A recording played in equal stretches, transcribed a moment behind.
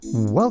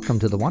Welcome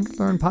to the Want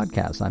to Learn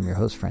podcast. I'm your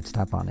host, Francis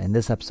Tapon. In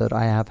this episode,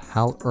 I have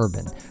Hal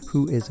Urban,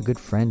 who is a good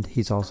friend.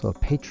 He's also a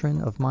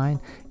patron of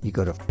mine. You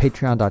go to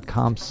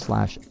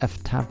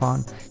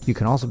patreon.com/ftapon. You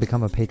can also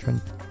become a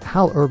patron.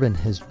 Hal Urban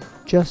has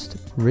just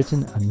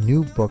written a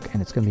new book,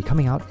 and it's going to be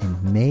coming out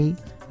in May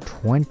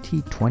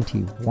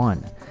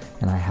 2021.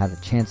 And I had a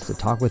chance to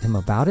talk with him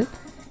about it.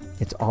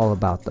 It's all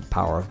about the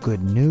power of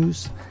good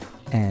news,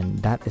 and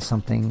that is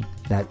something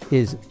that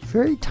is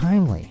very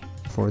timely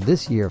for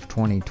this year of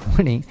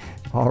 2020.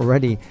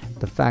 Already,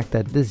 the fact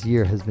that this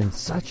year has been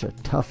such a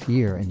tough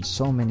year in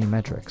so many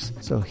metrics.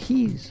 So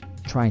he's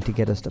trying to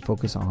get us to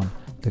focus on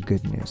the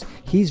good news.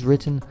 He's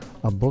written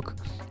a book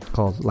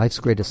called Life's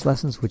Greatest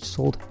Lessons, which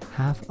sold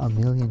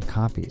 500,000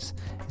 copies.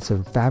 It's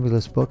a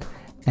fabulous book,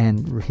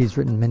 and he's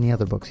written many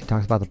other books. He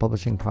talks about the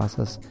publishing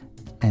process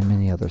and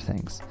many other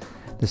things.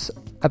 This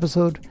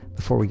episode,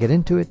 before we get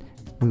into it,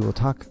 we will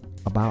talk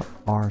about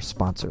our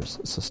sponsors.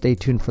 So stay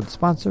tuned for the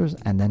sponsors,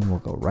 and then we'll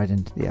go right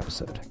into the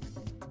episode.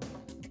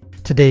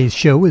 Today's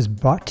show is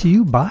brought to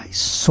you by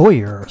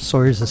Sawyer.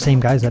 Sawyer's the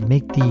same guys that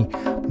make the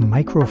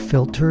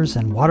microfilters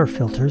and water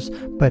filters,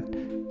 but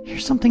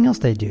here's something else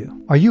they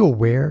do. Are you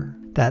aware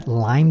that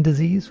Lyme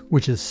disease,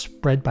 which is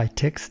spread by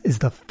ticks, is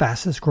the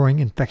fastest growing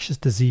infectious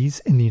disease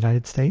in the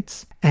United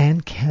States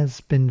and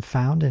has been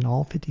found in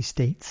all 50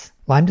 states?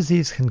 Lyme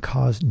disease can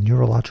cause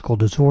neurological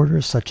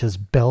disorders such as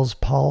Bell's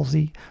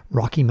palsy,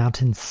 Rocky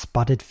Mountain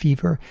spotted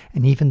fever,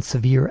 and even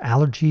severe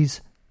allergies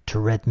to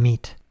red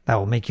meat. That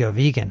will make you a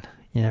vegan.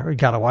 You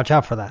gotta watch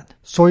out for that.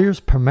 Sawyer's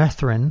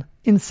permethrin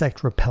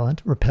insect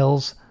repellent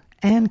repels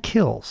and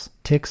kills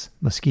ticks,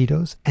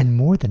 mosquitoes, and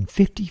more than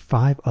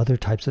 55 other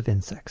types of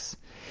insects.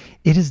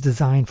 It is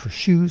designed for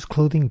shoes,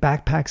 clothing,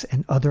 backpacks,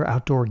 and other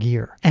outdoor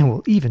gear, and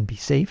will even be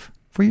safe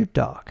for your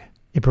dog.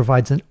 It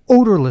provides an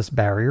odorless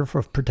barrier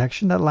for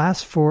protection that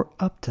lasts for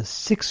up to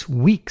 6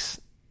 weeks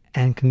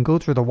and can go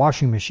through the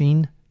washing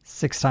machine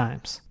 6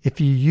 times.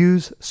 If you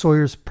use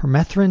Sawyer's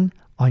permethrin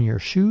on your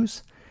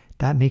shoes,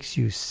 that makes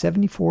you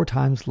 74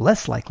 times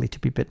less likely to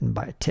be bitten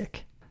by a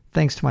tick.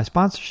 Thanks to my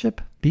sponsorship,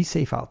 be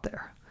safe out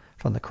there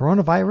from the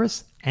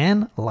coronavirus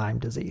and Lyme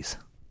disease.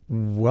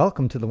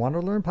 Welcome to the Want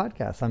to Learn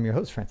podcast. I'm your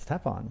host, Francis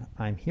Tapon.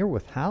 I'm here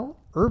with Hal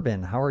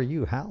Urban. How are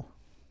you, Hal?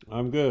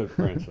 I'm good,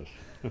 Francis.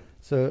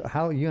 So,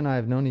 Hal, you and I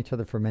have known each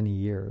other for many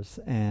years,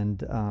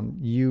 and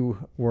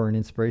you were an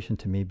inspiration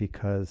to me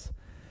because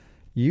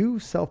you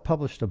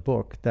self-published a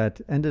book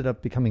that ended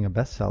up becoming a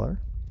bestseller,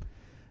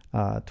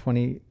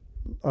 20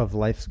 of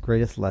Life's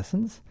Greatest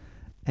Lessons,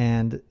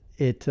 and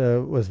it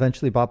was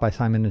eventually bought by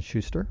Simon &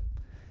 Schuster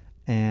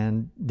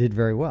and did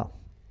very well.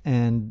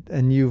 And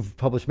you've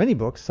published many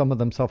books, some of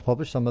them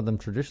self-published, some of them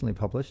traditionally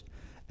published,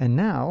 and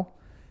now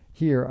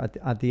here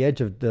at the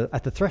edge of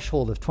at the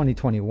threshold of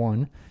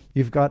 2021,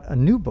 you've got a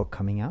new book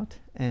coming out,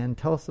 and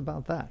tell us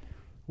about that.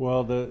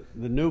 Well, the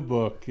new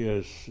book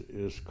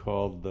is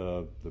called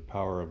The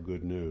Power of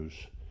Good News,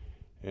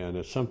 and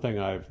it's something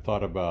I've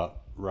thought about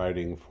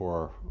writing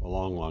for a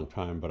long, long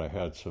time, but I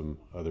had some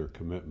other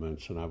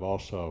commitments, and I've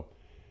also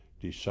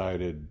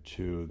decided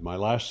my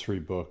last 3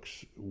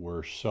 books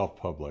were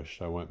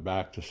self-published. I went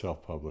back to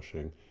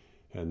self-publishing,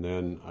 and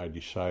then I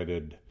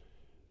decided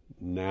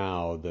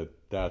now that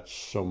that's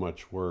so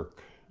much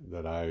work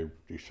that I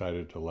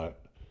decided to let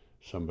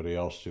somebody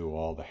else do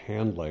all the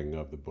handling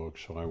of the book,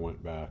 so I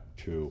went back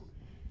to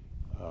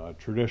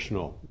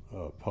traditional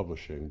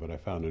publishing, but I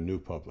found a new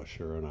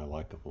publisher, and I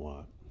like them a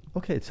lot.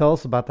 Okay, tell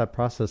us about that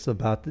process,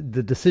 about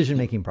the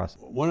decision-making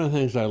process. One of the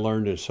things I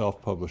learned in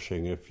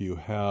self-publishing, if you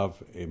have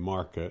a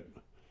market,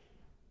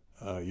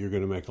 you're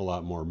going to make a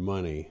lot more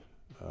money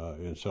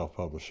in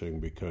self-publishing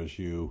because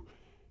you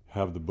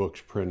have the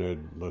books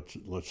printed.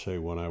 Let's say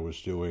when I was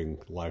doing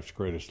Life's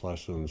Greatest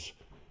Lessons,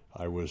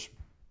 I was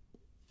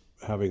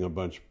having a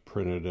bunch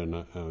printed, and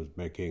I was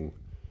making,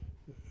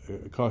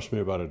 it cost me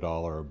about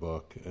 $1 a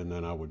book, and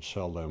then I would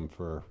sell them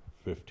for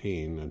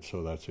 $15, and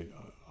so that's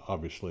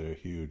obviously a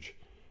huge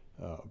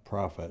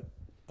profit.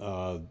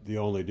 The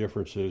only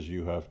difference is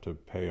you have to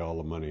pay all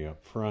the money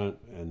up front,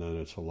 and then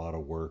it's a lot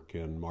of work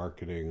in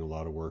marketing, a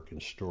lot of work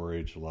in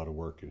storage, a lot of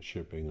work in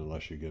shipping,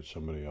 unless you get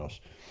somebody else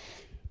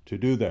to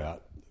do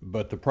that.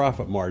 But the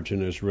profit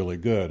margin is really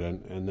good.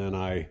 And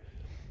then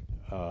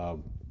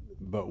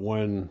but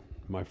when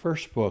my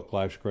first book,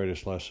 Life's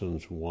Greatest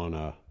Lessons, won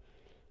an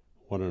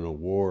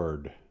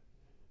award,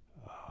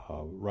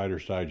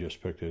 Writer's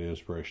Digest picked it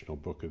Inspirational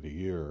Book of the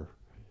Year,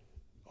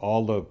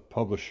 all the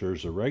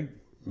publishers, the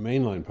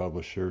mainline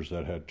publishers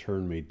that had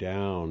turned me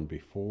down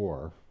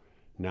before,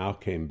 now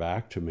came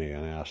back to me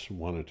and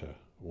wanted to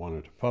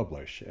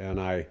publish. And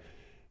I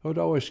was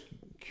always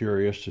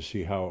curious to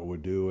see how it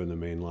would do in the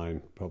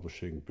mainline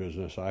publishing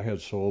business. I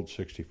had sold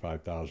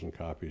 65,000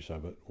 copies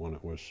of it when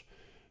it was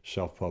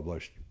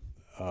self-published,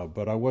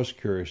 but I was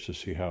curious to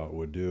see how it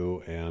would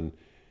do, and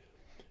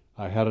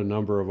I had a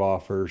number of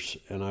offers,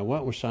 and I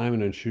went with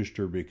Simon &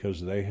 Schuster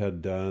because they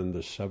had done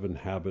The 7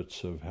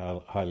 Habits of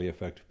Highly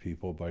Effective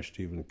People by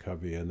Stephen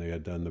Covey, and they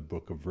had done the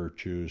Book of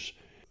Virtues.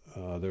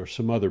 there were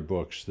some other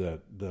books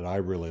that I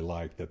really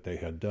liked that they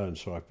had done.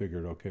 So I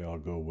figured, okay, I'll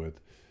go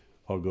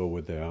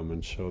with them.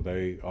 And so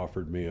they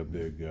offered me a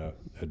big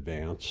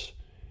advance,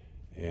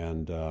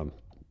 and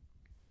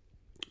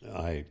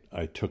I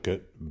took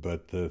it.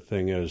 But the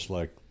thing is,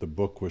 like, the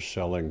book was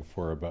selling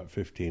for about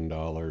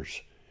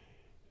 $15.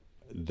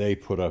 They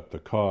put up the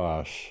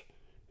cost,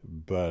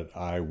 but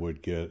I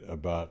would get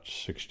about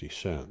 60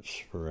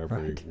 cents for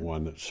every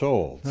one that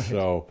sold. Right.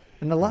 So,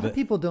 and a lot of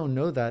people don't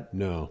know that.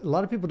 No. A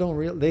lot of people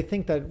don't they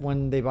think that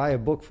when they buy a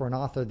book for an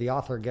author, the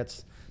author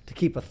gets to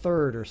keep a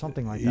third or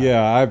something like that.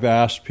 Yeah, I've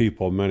asked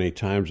people many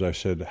times. I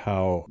said,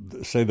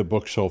 say the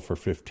book sold for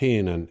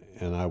 15, and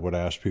I would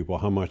ask people,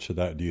 how much of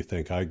that do you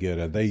think I get?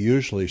 And they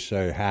usually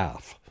say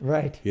half.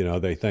 Right. You know,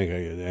 they think,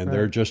 and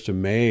they're just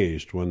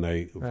amazed when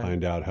they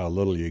find out how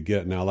little you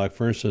get. Now, like,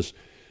 for instance,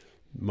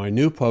 my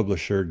new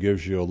publisher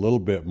gives you a little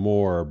bit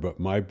more, but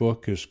my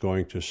book is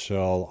going to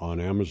sell on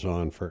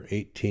Amazon for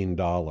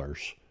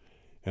 $18,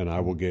 and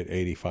I will get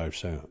 85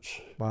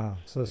 cents. Wow.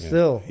 So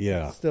still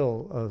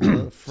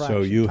a fraction.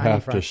 So you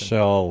have to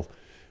sell,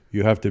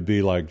 you have to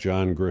be like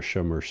John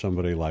Grisham or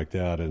somebody like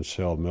that and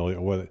sell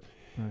million. Well,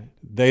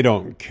 they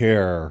don't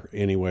care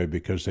anyway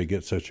because they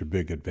get such a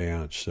big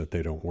advance that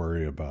they don't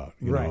worry about.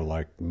 You know,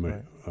 like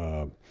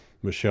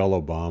Michelle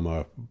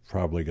Obama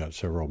probably got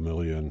several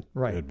million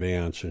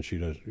advance, and she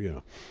does, you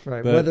know.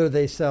 Right. But whether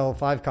they sell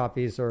 5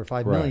 copies or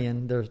 5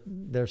 million,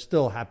 they're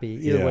still happy.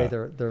 Either way,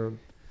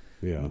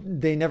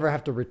 they never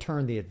have to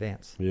return the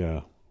advance.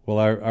 Yeah. Well,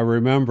 I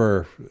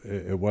remember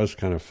it was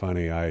kind of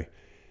funny. I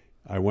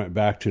went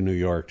back to New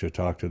York to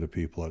talk to the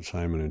people at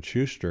Simon &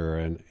 Schuster,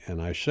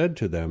 and I said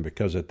to them,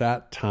 because at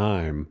that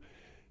time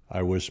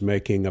I was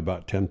making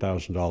about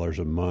 $10,000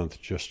 a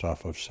month just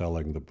off of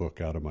selling the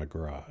book out of my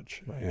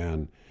garage. Right.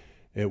 And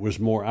it was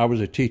more, I was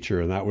a teacher,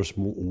 and that was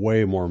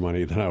way more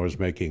money than I was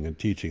making in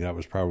teaching. That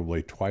was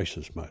probably twice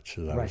as much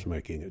as I was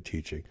making at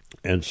teaching.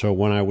 And so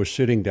when I was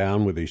sitting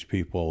down with these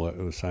people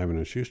at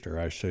Simon & Schuster,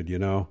 I said,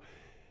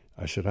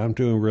 I'm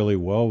doing really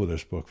well with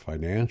this book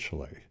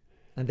financially.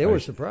 And they were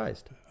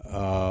surprised.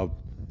 They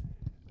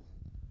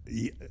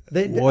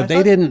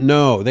didn't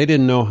know. They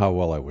didn't know how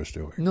well I was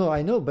doing. No,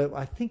 I know, but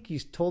I think you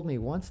told me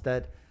once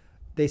that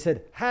they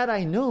said, had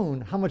I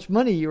known how much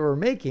money you were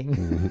making.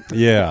 Mm-hmm.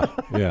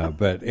 Yeah.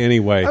 But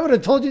anyway. I would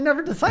have told you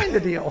never to sign the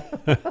deal.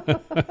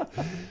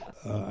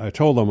 I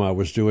told them I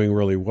was doing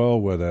really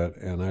well with it,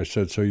 and I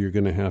said, so you're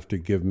going to have to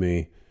give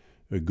me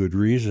a good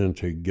reason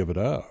to give it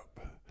up.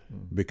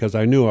 Because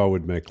I knew I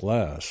would make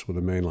less with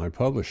a mainline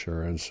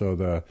publisher. And so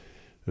the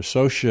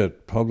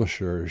associate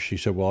publisher, she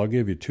said, well, I'll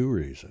give you 2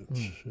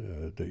 reasons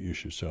that you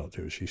should sell it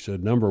to. She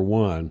said, number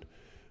 1,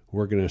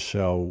 we're going to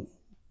sell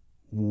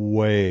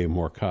way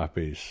more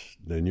copies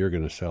than you're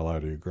going to sell out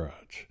of your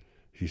garage.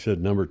 She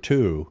said, number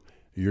 2,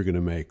 you're going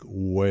to make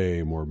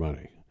way more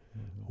money.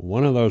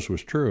 One of those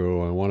was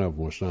true, and one of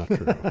them was not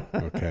true.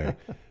 Okay.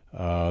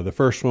 The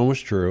first one was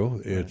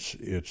true. It's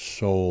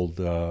sold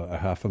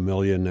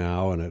 500,000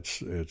 now, and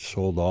it's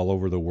sold all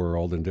over the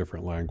world in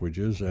different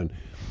languages and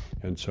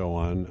so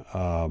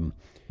on.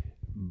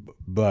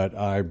 But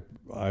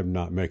I'm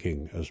not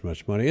making as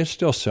much money. It's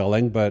still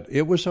selling, but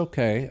it was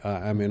okay.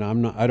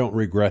 I don't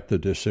regret the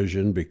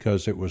decision,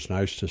 because it was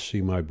nice to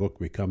see my book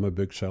become a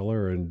big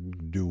seller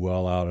and do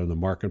well out in the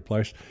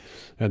marketplace.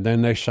 And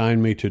then they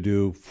signed me to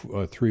do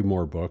 3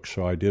 more books.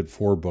 So I did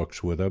 4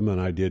 books with them,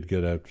 and I did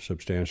get a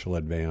substantial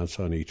advance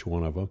on each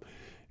one of them.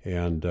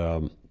 And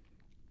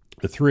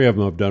the 3 of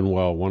them have done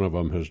well. One of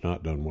them has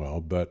not done well,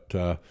 but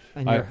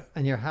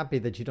and you're happy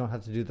that you don't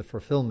have to do the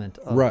fulfillment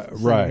of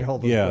right. All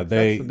those Yeah, books.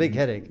 That's the big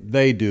headache.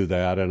 They do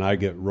that, and I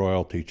get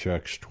royalty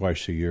checks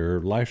twice a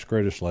year. Life's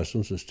Greatest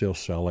Lessons is still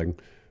selling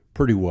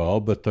pretty well,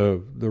 but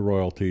the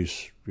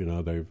royalties,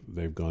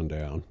 they've gone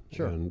down.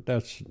 Sure, and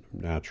that's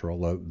natural.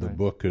 The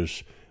book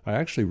is. I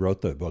actually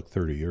wrote that book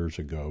 30 years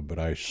ago, but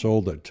I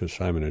sold it to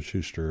Simon &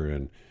 Schuster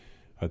in,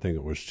 I think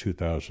it was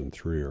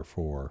 2003 or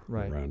 4,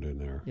 around in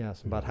there. Yeah,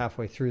 so about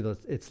halfway through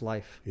its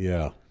life.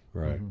 Yeah,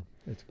 right.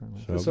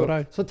 Mm-hmm.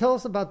 So tell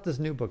us about this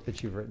new book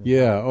that you've written.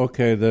 Yeah,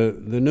 okay. The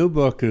new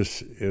book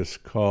is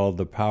called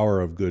The Power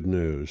of Good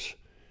News,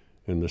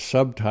 and the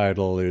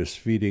subtitle is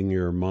Feeding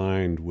Your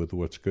Mind with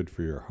What's Good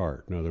for Your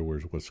Heart. In other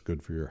words, what's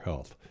good for your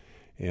health.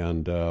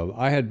 And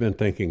I had been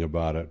thinking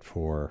about it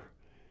for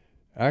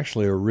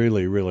actually a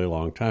really, really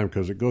long time,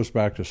 because it goes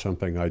back to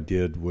something I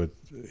did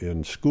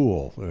in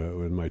school.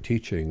 In my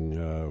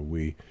teaching,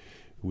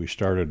 we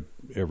started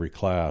every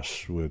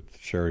class with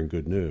sharing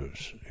good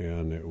news,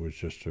 and it was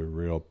just a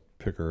real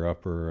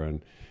picker-upper,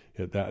 and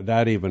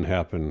that even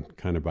happened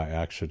kind of by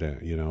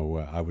accident.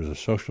 I was a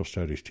social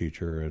studies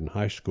teacher in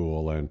high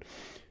school, and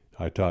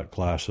I taught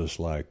classes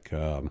like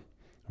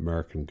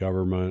American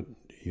government,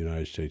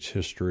 United States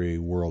history,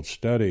 world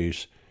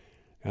studies,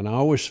 and I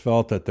always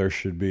felt that there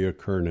should be a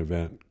current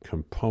event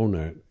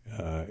component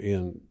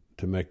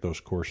to make those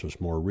courses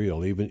more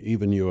real,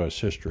 even U.S.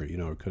 history,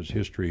 because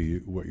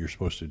history, what you're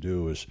supposed to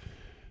do is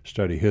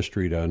study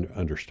history to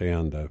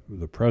understand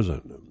the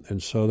present.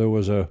 And so there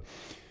was a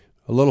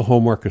little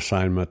homework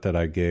assignment that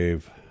I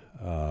gave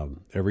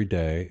every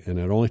day, and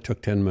it only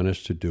took 10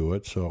 minutes to do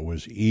it, so it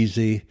was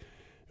easy,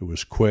 it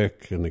was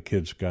quick, and the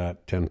kids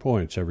got 10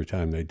 points every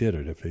time they did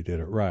it, if they did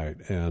it right.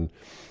 And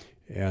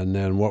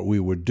then what we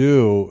would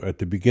do at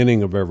the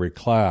beginning of every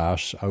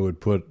class, I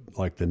would put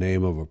like the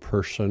name of a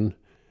person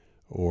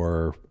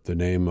or the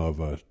name of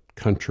a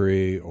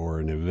country or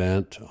an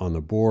event on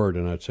the board,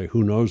 and I'd say,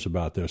 who knows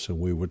about this? And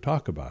we would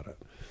talk about it.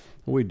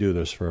 We'd do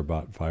this for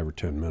about 5 or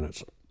 10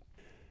 minutes.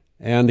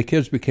 And the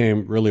kids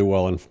became really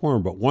well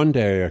informed. But one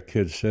day a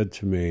kid said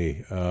to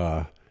me,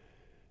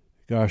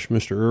 gosh,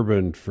 Mr.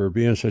 Urban, for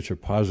being such a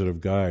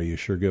positive guy, you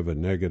sure give a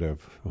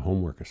negative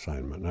homework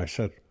assignment. And I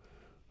said,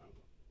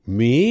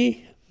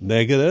 me?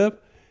 Negative?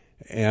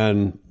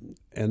 And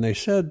they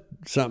said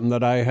something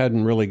that I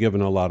hadn't really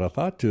given a lot of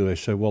thought to. They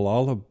said, well,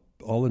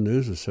 all the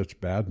news is such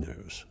bad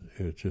news.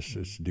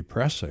 It's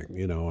depressing,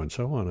 and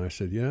so on. I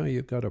said, yeah,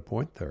 you've got a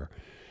point there.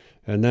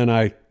 And then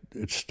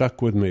it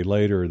stuck with me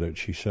later that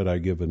she said I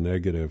give a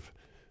negative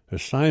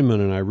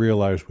assignment, and I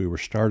realized we were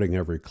starting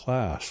every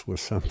class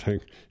with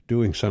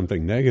doing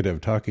something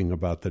negative, talking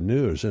about the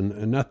news.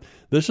 And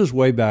this is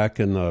way back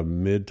in the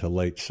mid to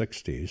late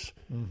 60s,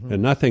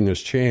 and nothing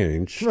has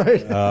changed.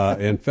 Right.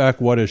 In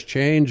fact, what has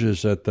changed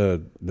is that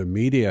the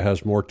media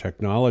has more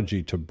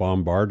technology to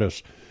bombard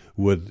us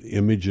with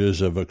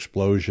images of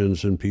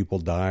explosions and people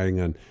dying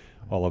and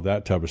all of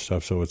that type of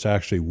stuff. So it's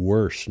actually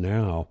worse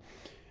now.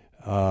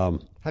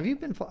 Have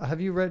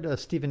you read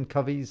Stephen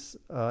Covey's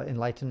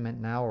Enlightenment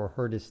Now or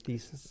heard his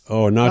thesis?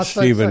 Oh, not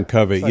Stephen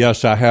Covey.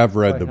 Yes, I have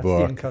read the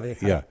book. Stephen Covey.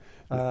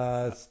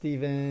 Yeah.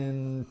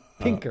 Steven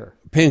Pinker.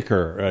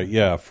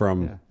 Pinker,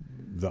 from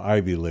the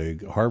Ivy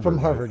League, Harvard. From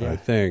Harvard, I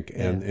think.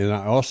 Yeah. And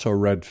I also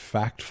read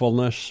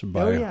Factfulness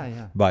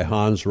by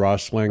Hans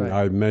Rosling. Right.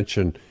 I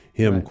mentioned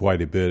him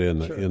quite a bit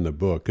in the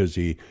book because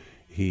he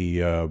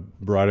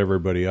brought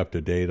everybody up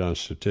to date on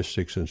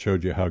statistics and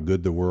showed you how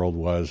good the world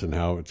was and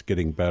how it's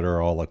getting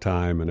better all the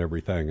time and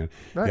everything. And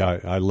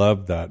I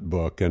loved that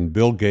book. And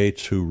Bill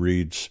Gates, who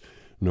reads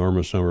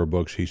enormous number of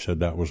books, he said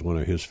that was one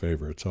of his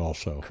favorites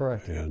also.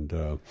 Correct.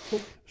 And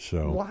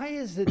so why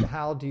is it,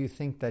 Hal, do you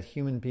think that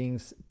human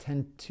beings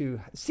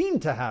seem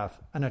to have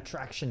an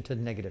attraction to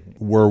negative news?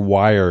 We're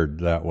wired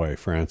that way,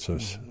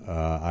 Francis.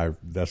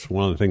 That's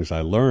one of the things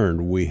I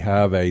learned. We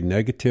have a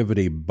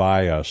negativity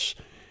bias.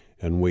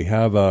 And we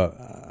have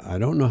I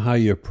don't know how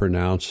you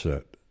pronounce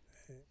it,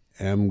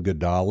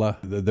 amygdala.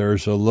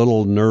 There's a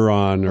little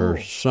neuron or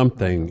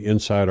something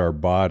inside our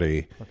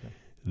body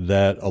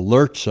that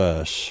alerts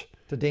us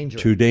to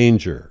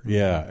danger.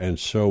 Yeah, and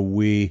so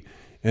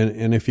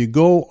and if you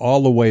go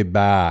all the way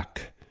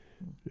back,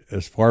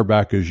 as far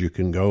back as you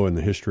can go in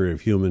the history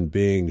of human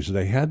beings,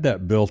 they had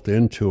that built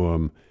into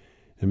them.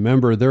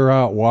 Remember, they're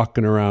out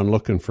walking around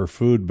looking for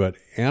food, but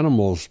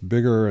animals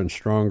bigger and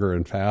stronger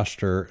and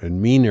faster and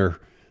meaner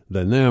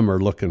than them are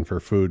looking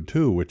for food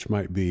too, which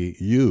might be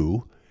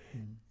you,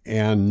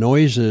 and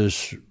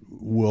noises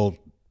will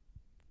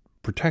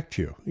protect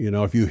you.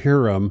 If you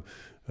hear them,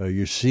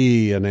 you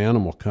see an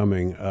animal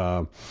coming.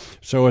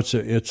 So it's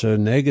a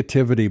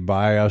negativity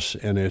bias,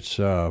 and it's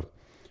a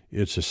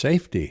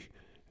safety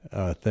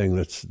thing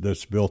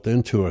that's built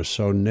into us.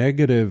 So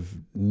negative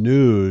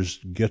news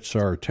gets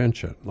our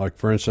attention. Like,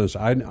 for instance,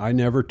 I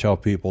never tell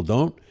people,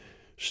 don't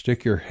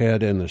stick your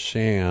head in the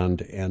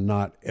sand and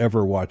not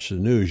ever watch the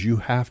news. You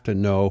have to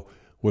know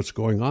what's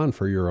going on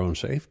for your own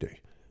safety,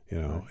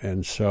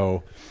 And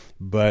so,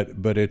 but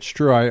it's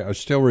true. I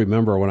still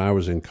remember when I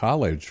was in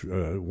college,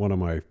 one of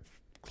my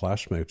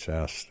classmates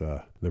asked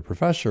the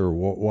professor,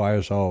 why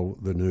is all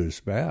the news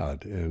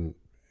bad? And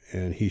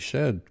he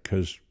said,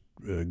 because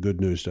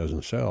good news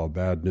doesn't sell.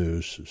 Bad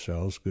news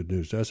sells, good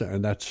news doesn't.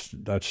 And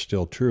that's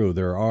still true.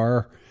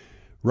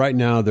 Right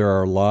now, there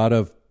are a lot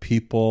of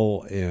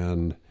people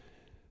and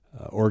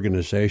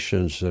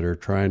organizations that are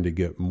trying to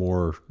get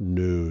more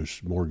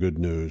news, more good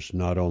news,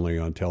 not only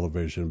on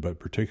television but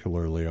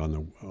particularly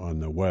on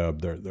the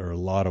web. There are a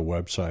lot of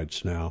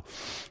websites now.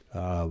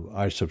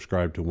 I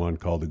subscribe to one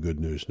called the Good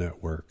News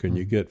Network, and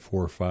you get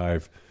 4 or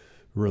 5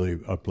 really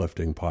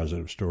uplifting,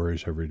 positive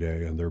stories every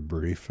day, and they're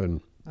brief.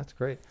 And that's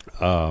great.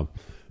 And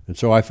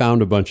so I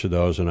found a bunch of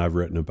those, and I've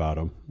written about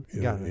them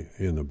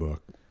in the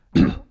book.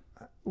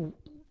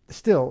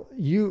 Still,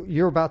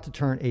 you're about to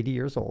turn 80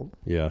 years old.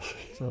 Yes.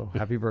 So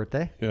happy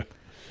birthday. Yeah.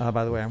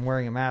 By the way, I'm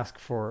wearing a mask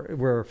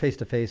we're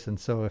face-to-face, and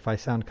so if I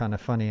sound kind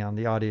of funny on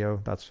the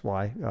audio, that's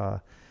why.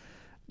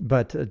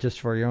 But just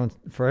for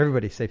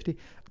everybody's safety,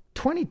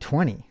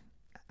 2020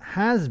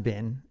 has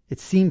been, it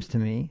seems to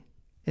me,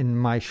 in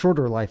my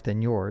shorter life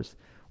than yours,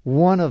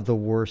 one of the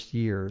worst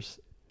years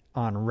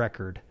on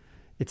record.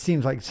 It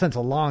seems like since a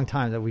long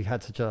time that we've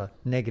had such a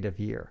negative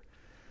year.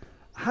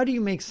 How do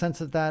you make sense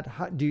of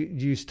that? Do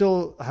you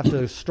still have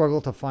to struggle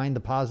to find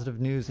the positive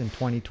news in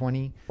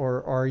 2020,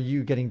 or are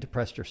you getting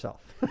depressed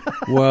yourself?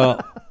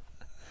 Well,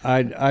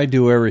 I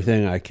do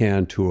everything I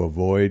can to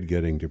avoid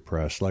getting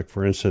depressed. Like,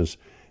 for instance,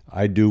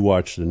 I do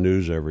watch the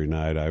news every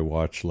night. I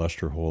watch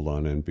Lester Holt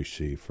on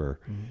NBC for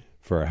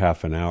a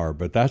half an hour,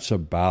 but that's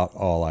about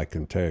all I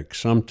can take.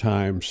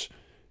 Sometimes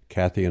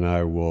Kathy and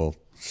I will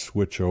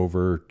switch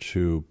over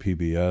to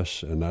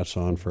PBS, and that's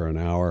on for an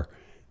hour.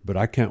 But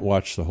I can't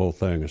watch the whole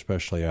thing,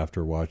 especially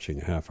after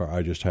watching a half hour.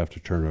 I just have to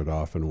turn it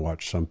off and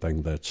watch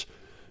something that's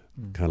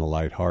kind of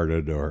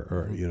lighthearted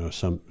or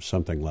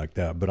something like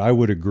that. But I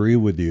would agree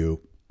with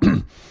you.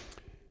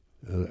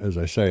 As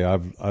I say,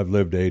 I've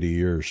lived 80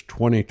 years.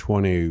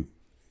 2020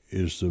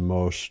 is the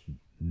most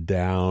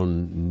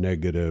down,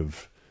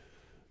 negative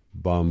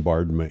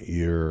bombardment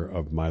year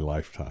of my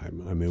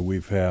lifetime. I mean,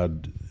 we've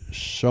had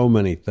so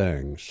many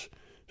things,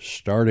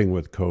 starting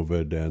with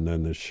COVID and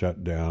then the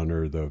shutdown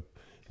or the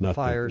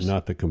fires.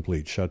 Not the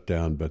complete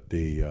shutdown, but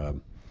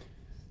the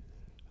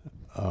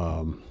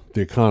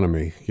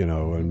economy,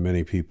 and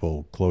many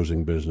people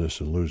closing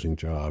business and losing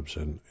jobs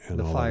and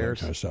the all fires.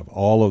 Of that kind of stuff.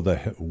 All of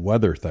the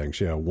weather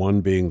things,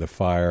 one being the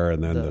fire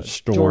and then the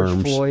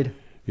storms. George Floyd.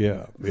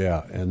 Yeah,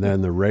 and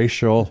then the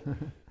racial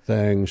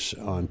things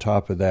on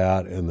top of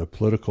that, and the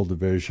political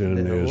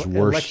division is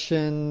worse.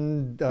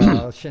 Election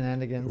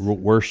shenanigans.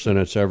 Worse than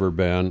it's ever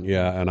been,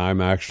 and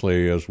I'm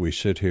actually, as we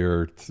sit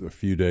here a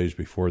few days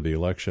before the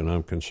election,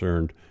 I'm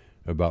concerned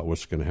about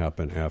what's going to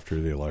happen after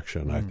the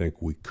election. I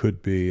think we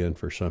could be in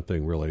for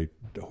something really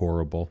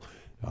horrible.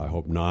 I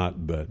hope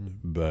not, but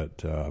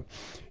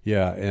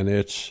and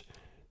it's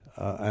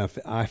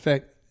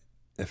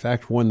in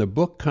fact, when the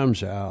book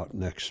comes out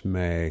next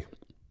May,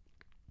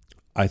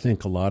 I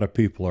think a lot of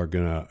people are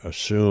going to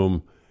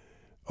assume,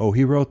 oh,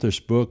 he wrote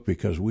this book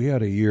because we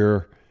had a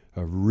year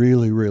of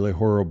really, really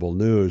horrible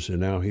news,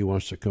 and now he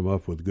wants to come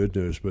up with good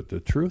news. But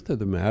the truth of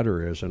the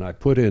matter is, and I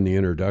put in the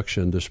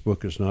introduction, this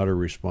book is not a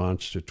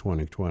response to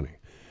 2020.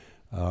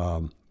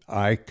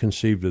 I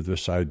conceived of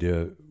this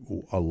idea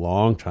a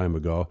long time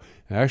ago.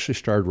 I actually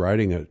started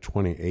writing it in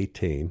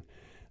 2018.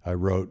 I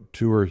wrote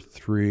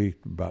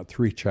about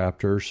three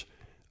chapters.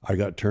 I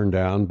got turned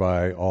down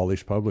by all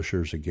these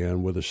publishers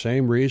again with the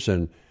same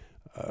reason.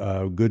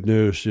 Good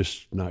news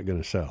just not going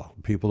to sell.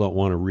 People don't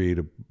want to read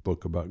a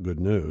book about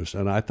good news.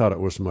 And I thought it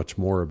was much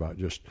more about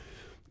just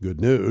good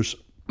news.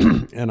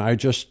 And I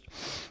just,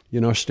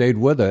 stayed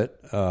with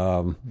it.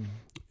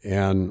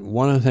 And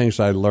one of the things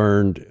I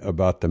learned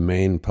about the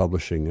main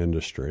publishing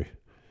industry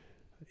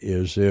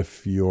is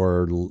if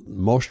your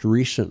most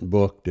recent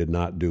book did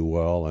not do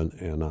well,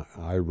 and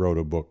I wrote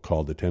a book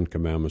called The 10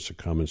 Commandments of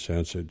Common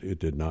Sense, it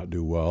did not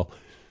do well.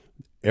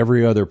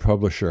 Every other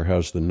publisher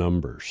has the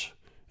numbers,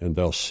 and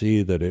they'll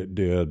see that it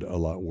did a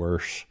lot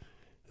worse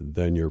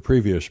than your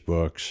previous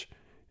books,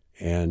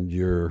 and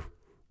you're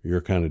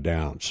kind of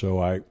down.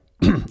 So I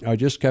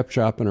just kept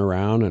shopping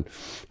around, and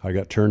I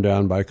got turned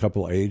down by a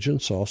couple of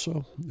agents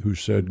also who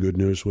said good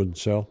news wouldn't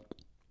sell.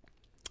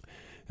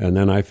 And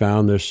then I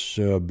found this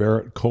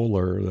Barrett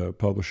Kohler, the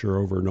publisher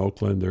over in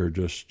Oakland. They're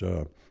just,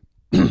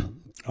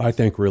 I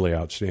think, really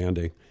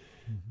outstanding,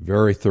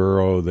 very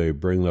thorough. They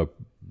bring the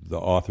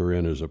author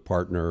in as a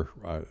partner.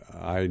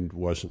 I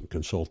wasn't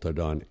consulted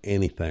on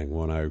anything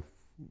when I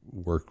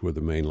worked with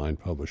a mainline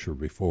publisher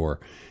before,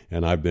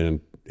 and I've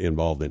been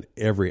involved in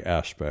every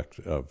aspect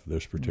of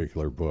this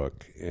particular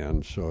book.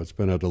 And so it's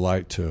been a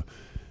delight to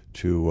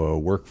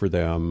work for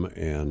them,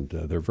 and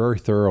they're very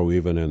thorough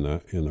even in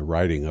the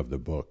writing of the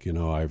book.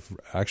 I've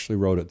actually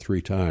wrote it 3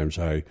 times.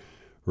 I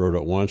wrote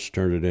it once,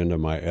 turned it into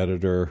my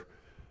editor.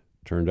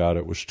 Turned out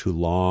it was too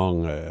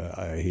long.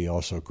 He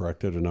also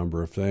corrected a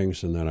number of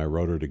things, and then I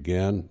wrote it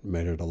again,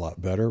 made it a lot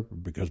better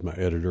because my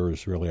editor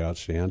is really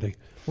outstanding.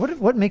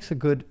 What makes a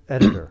good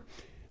editor?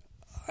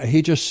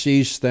 He just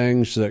sees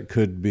things that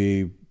could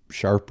be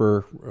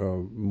sharper,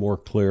 more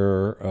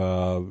clear.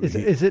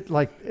 Is it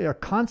like a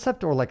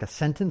concept or like a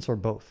sentence or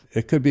both?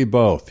 It could be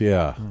both,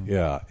 yeah.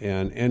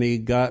 And he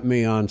got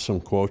me on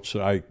some quotes.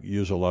 I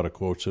use a lot of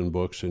quotes in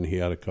books, and he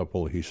had a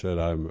couple. He said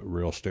I'm a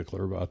real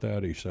stickler about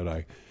that. He said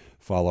I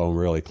follow them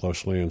really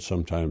closely, and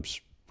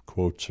sometimes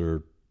quotes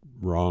are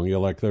wrong.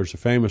 Like there's a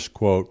famous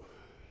quote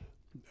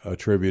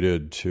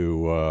attributed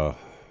to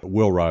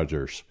Will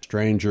Rogers.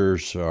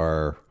 Strangers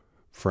are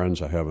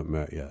friends I haven't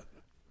met yet.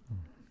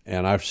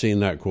 And I've seen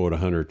that quote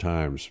 100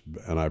 times,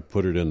 and I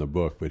put it in the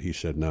book, but he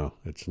said, no,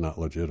 it's not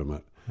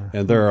legitimate.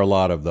 And there are a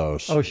lot of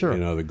those. Oh, sure.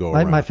 That go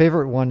around. My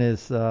favorite one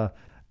is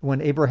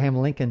when Abraham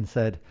Lincoln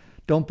said,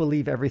 don't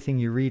believe everything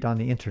you read on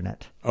the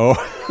internet. Oh,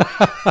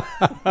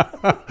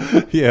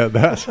 yeah,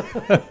 that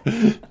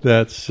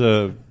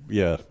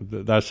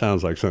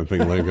sounds like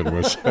something Lincoln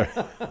would say.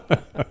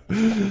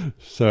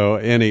 So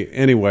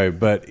anyway,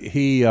 but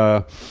he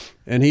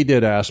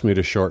did ask me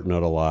to shorten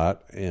it a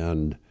lot,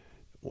 and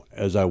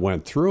as I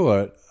went through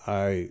it,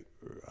 I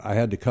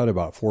had to cut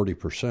about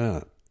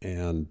 40%,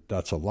 and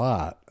that's a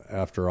lot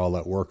after all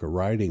that work of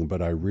writing.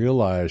 But I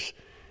realized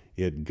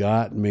it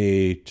got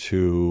me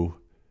to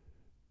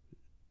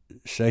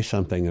say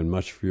something in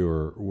much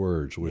fewer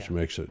words, which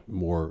makes it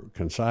more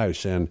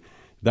concise. And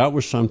that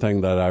was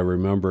something that I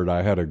remembered.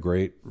 I had a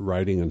great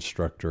writing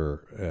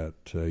instructor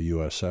at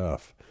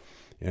USF,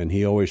 and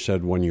he always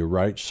said, when you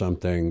write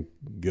something,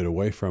 get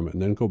away from it,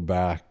 and then go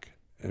back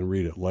and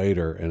read it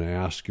later and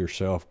ask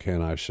yourself,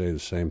 can I say the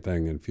same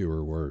thing in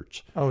fewer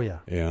words? Oh, yeah.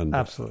 And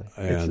absolutely.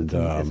 And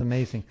it's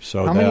amazing.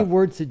 So how many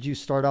words did you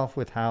start off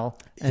with, Hal?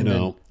 And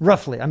then,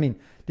 roughly, I mean,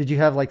 did you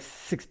have like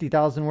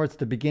 60,000 words at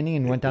the beginning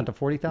and went down to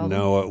 40,000?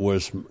 No, it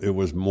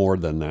was more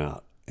than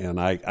that. And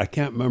I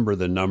can't remember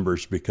the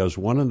numbers, because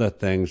one of the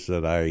things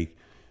that I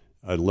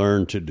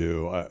learned to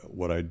do,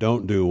 what I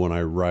don't do when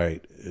I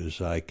write,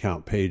 is I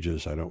count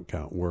pages, I don't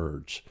count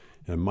words.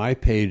 And my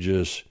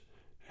pages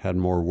had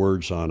more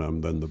words on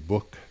them than the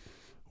book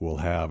will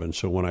have. And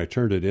so when I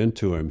turned it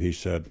into him, he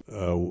said,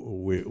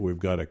 we've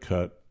got to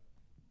cut,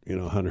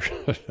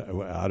 100,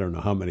 I don't know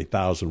how many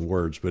thousand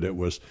words, but it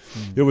was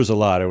a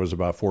lot. It was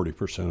about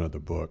 40% of the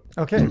book.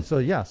 Okay.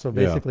 So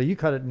basically you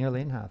cut it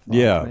nearly in half. Wow,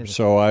 yeah.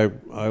 So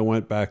I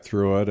went back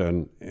through it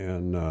and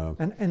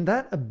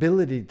that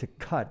ability to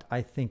cut,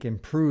 I think,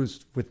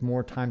 improves with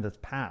more time that's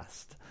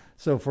passed.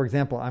 So for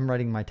example, I'm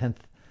writing my 10th,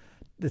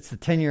 it's the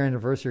 10-year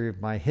anniversary of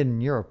my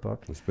Hidden Europe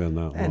book. It's been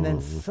that long. And then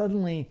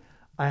suddenly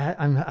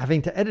I'm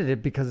having to edit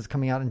it because it's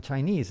coming out in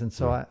Chinese. And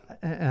so I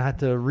had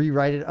to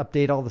rewrite it,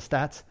 update all the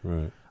stats.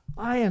 Right.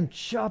 I am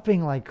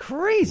chopping like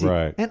crazy.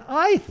 Right. And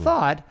I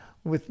thought,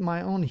 with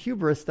my own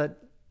hubris, that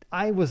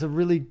I was a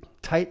really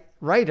tight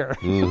writer.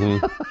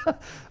 Mm-hmm.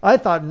 I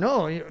thought,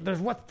 no, there's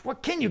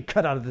what can you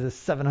cut out of this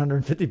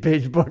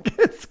 750-page book?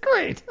 It's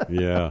great.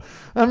 Yeah.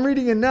 I'm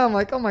reading it now. I'm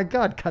like, oh my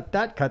God, cut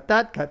that.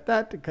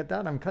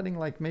 I'm cutting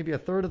like maybe a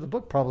third of the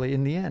book probably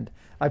in the end.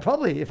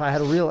 If I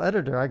had a real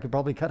editor, I could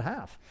probably cut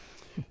half.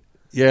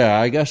 Yeah,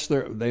 I guess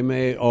they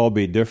may all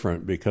be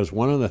different, because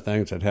one of the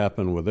things that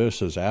happened with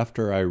this is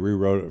after I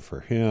rewrote it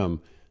for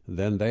him,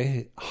 then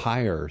they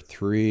hire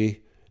 3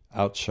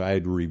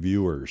 outside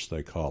reviewers,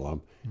 they call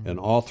them, and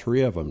all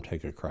 3 of them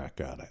take a crack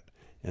at it.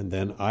 And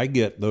then I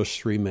get those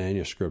 3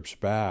 manuscripts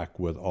back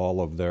with all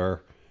of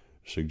their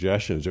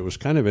suggestions. It was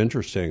kind of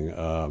interesting.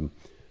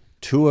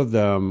 2 of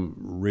them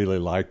really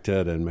liked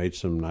it and made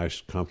some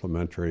nice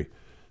complimentary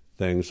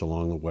things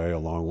along the way,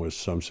 along with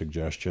some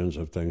suggestions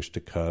of things to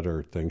cut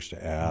or things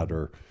to add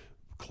or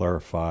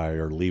clarify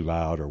or leave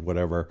out or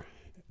whatever.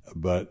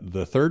 But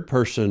the third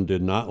person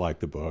did not like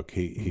the book.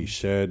 He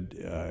said,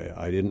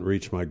 I didn't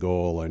reach my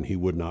goal, and he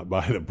would not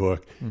buy the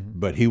book. Mm-hmm.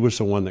 But he was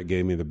the one that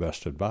gave me the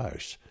best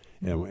advice.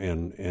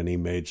 And he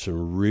made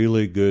some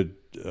really good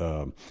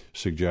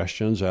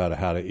suggestions out of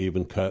how to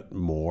even cut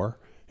more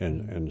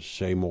and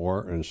say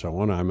more and so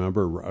on. I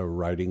remember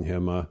writing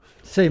him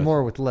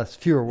more with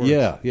fewer words.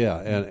 Yeah.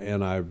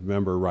 And I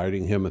remember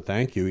writing him a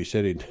thank you. He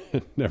said he'd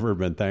never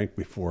been thanked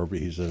before,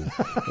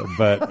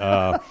 but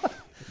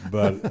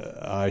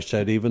I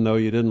said, even though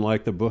you didn't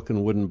like the book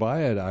and wouldn't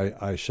buy it,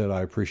 I said,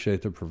 I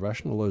appreciate the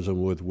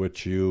professionalism with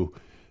which you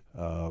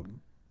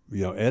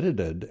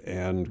edited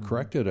and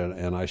corrected it.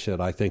 And I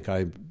said, I think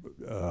I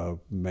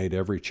made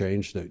every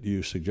change that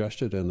you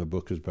suggested, and the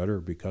book is better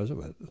because of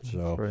it.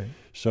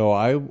 So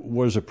I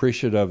was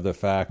appreciative of the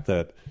fact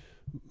that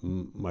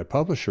my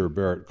publisher,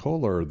 Barrett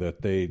Kohler,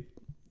 that they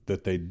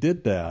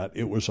did that.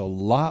 It was a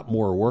lot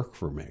more work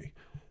for me,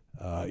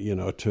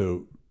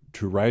 to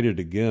write it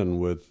again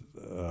with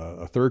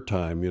a third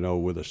time,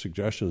 with the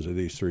suggestions of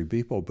these 3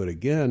 people. But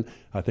again,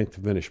 I think the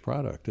finished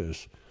product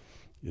is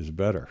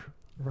better.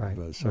 Right.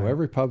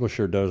 Every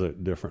publisher does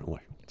it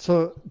differently.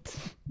 So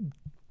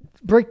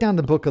break down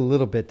the book a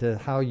little bit to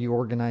how you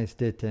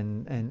organized it,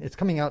 and it's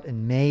coming out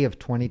in May of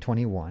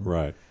 2021.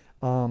 Right.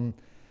 How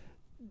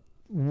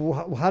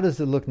does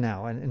it look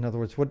now? In other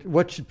words,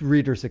 what should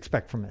readers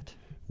expect from it?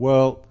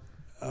 Well,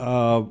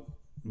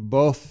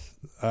 both.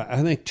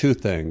 I think 2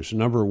 things.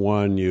 Number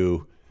one,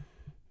 you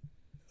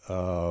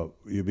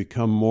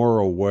become more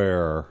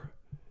aware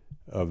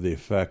of the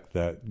effect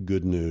that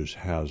good news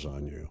has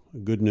on you.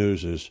 Good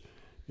news is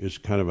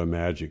kind of a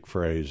magic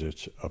phrase.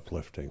 It's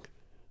uplifting,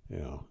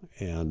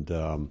 and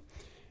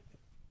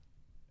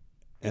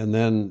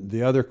then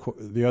the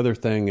other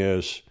thing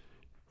is,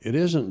 it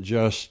isn't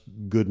just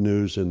good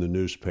news in the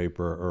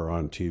newspaper or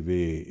on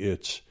TV.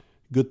 It's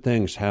good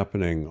things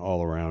happening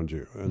all around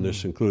you, and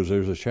this includes.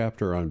 There's a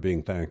chapter on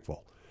being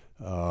thankful.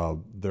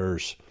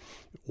 There's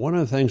one of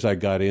the things I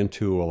got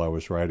into while I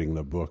was writing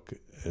the book,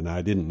 and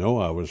I didn't know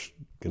I was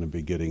going to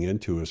be getting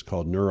into, is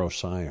called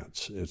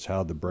neuroscience. It's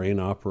how the brain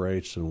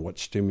operates and what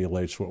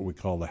stimulates what we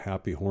call the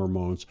happy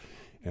hormones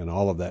and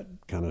all of that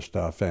kind of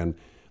stuff. And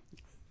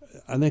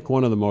I think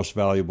one of the most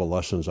valuable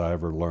lessons I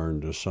ever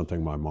learned is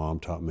something my mom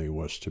taught me,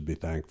 was to be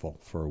thankful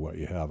for what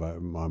you have.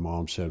 My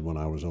mom said when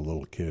I was a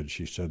little kid,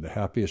 she said, the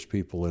happiest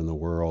people in the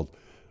world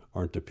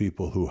aren't the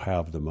people who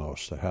have the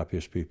most. The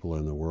happiest people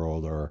in the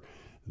world are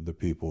the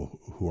people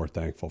who are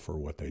thankful for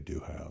what they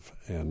do have.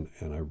 And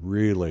I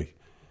really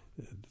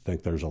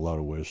think there's a lot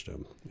of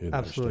wisdom in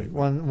Absolutely. that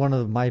statement. One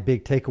of my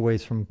big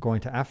takeaways from going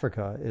to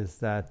Africa is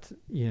that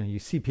you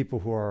see people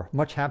who are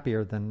much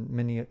happier than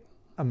many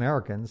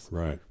Americans,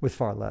 right, with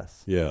far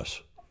less.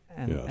 Yes.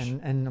 And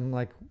I'm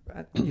like,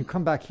 you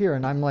come back here,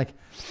 and I'm like,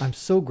 I'm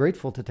so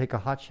grateful to take a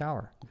hot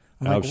shower.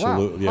 I'm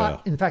Absolutely, like, wow,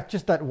 hot. In fact,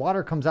 just that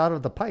water comes out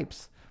of the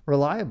pipes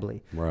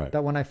reliably. Right.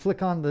 That when I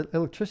flick on the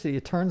electricity,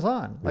 it turns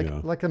on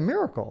like a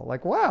miracle.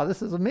 Like, wow,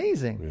 this is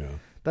amazing. Yeah.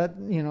 That,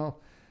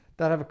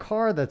 that I have a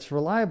car that's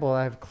reliable.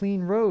 I have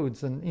clean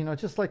roads, and,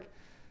 just like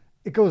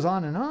it goes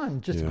on and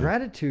on. Just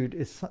gratitude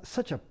is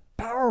such a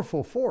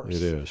powerful force.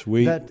 It is.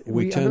 We tend,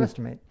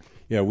 underestimate.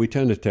 Yeah, we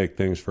tend to take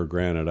things for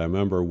granted. I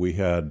remember we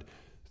had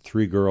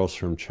 3 girls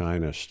from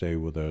China stay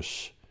with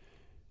us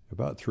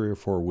about 3 or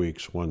 4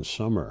 weeks one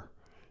summer.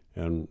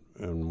 And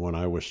when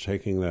I was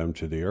taking them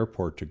to the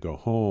airport to go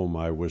home,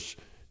 I was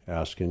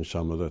asking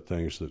some of the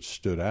things that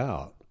stood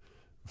out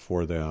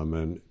for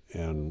them.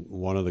 And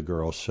one of the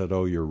girls said,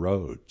 "Oh, your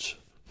roads."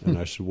 And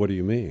I said, "What do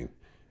you mean?"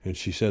 And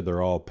she said,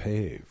 "They're all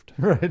paved."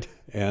 Right.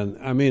 And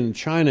I mean,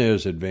 China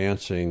is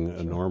advancing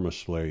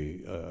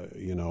enormously,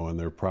 and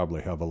they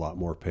probably have a lot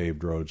more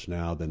paved roads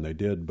now than they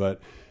did. But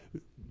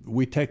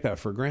we take that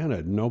for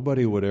granted.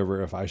 Nobody would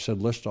ever, if I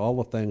said, list all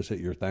the things that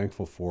you're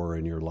thankful for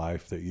in your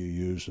life that you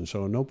use, and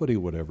so nobody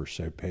would ever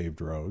say paved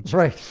roads.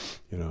 Right.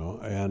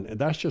 And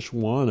that's just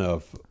one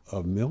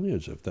of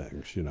millions of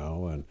things,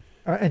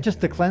 And just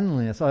the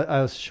cleanliness.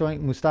 I was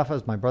showing,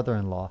 Mustafa's my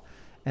brother-in-law,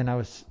 and I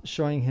was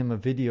showing him a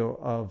video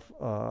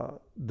of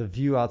the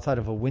view outside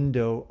of a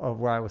window of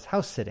where I was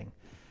house sitting.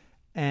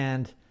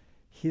 And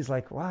he's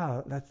like,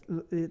 "Wow,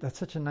 that's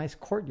such a nice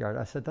courtyard."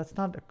 I said,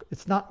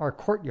 it's not our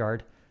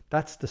courtyard.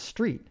 That's the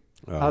street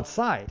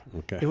outside.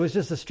 Okay. It was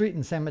just a street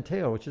in San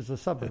Mateo, which is a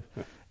suburb.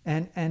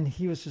 And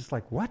he was just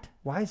like, "What?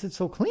 Why is it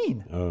so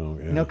clean?" Oh,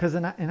 yeah. Because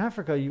in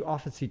Africa, you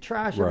often see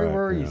trash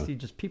everywhere. You see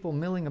just people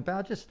milling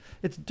about.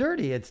 It's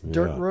dirty. It's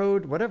dirt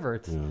road, whatever.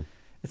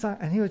 It's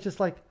not. And he was just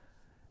like,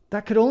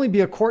 that could only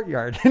be a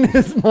courtyard in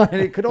his mind.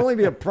 It could only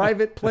be a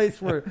private place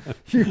where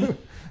you.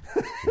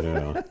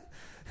 Yeah.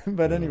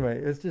 But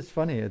anyway, it's just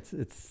funny.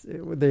 There's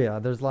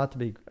a lot to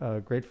be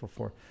grateful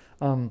for.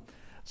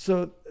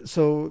 So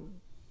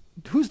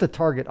who's the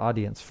target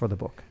audience for the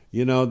book?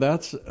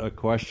 That's a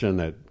question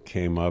that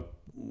came up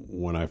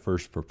when I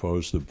first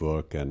proposed the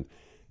book, and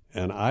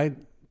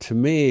to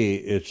me,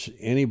 it's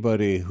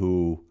anybody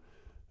who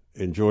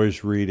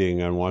enjoys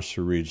reading and wants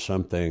to read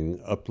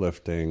something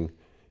uplifting,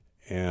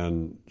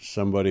 and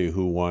somebody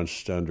who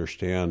wants to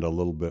understand a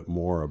little bit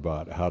more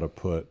about how to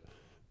put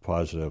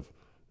positive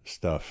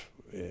stuff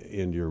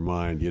into your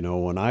mind.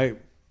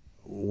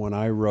 When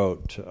I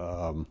wrote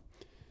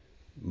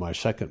my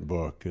second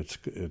book,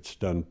 it's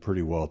done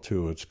pretty well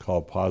too. It's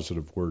called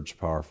Positive Words,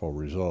 Powerful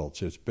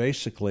Results. It's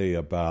basically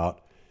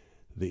about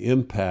the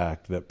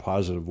impact that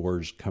positive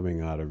words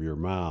coming out of your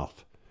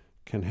mouth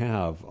can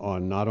have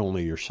on not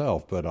only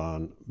yourself but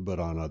on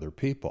other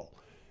people.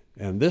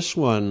 And this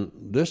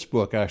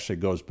book actually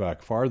goes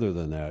back farther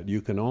than that.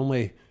 You can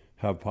only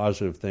have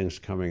positive things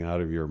coming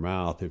out of your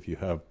mouth if you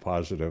have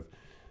positive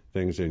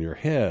things in your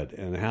head.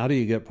 And how do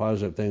you get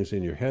positive things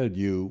in your head?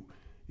 You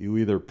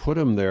either put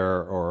them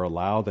there or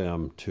allow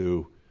them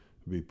to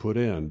be put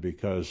in,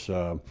 because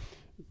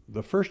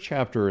the first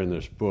chapter in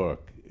this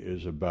book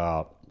is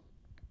about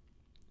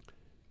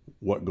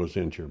what goes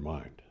into your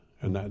mind.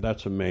 And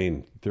that's a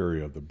main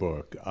theory of the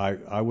book.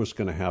 I was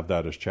going to have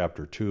that as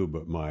chapter 2,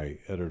 but my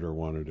editor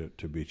wanted it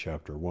to be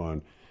chapter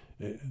 1.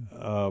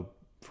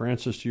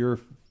 Francis, you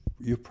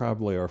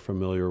probably are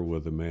familiar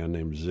with a man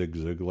named Zig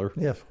Ziglar.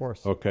 Yes, of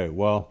course. Okay,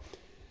 well,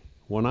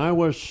 when I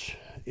was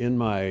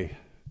it's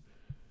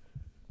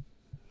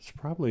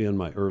probably in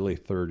my early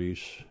 30s,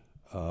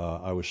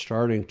 I was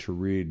starting to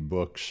read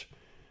books.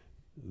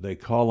 They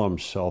call them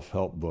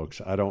self-help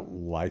books. I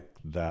don't like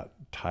that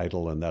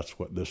title, and that's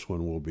what this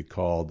one will be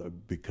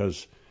called,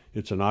 because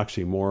it's an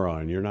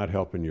oxymoron. You're not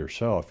helping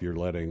yourself. You're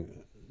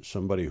letting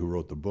somebody who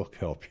wrote the book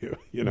help you,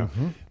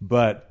 Mm-hmm.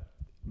 But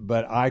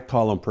I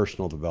call them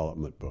personal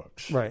development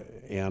books. Right.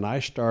 And I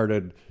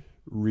started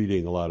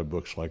reading a lot of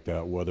books like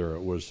that, whether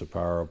it was The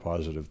Power of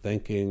Positive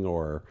Thinking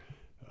or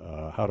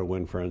How to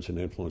Win Friends and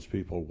Influence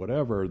People,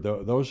 whatever.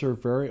 Those are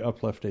very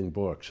uplifting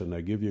books, and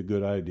they give you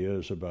good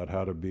ideas about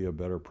how to be a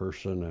better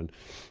person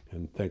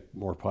and think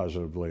more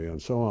positively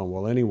and so on.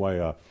 Well, anyway,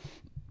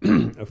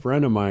 a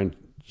friend of mine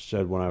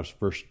said when I was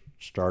first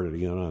started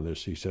in on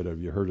this, he said,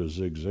 "Have you heard of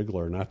Zig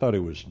Ziglar?" And I thought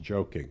he was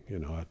joking.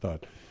 I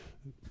thought,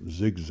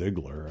 Zig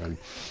Ziglar. And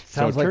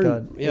sounds like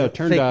a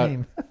fake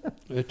name.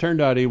 It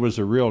turned out he was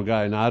a real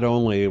guy. Not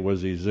only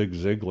was he Zig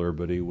Ziglar,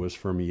 but he was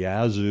from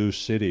Yazoo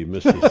City,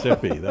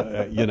 Mississippi.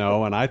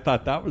 And I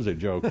thought that was a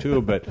joke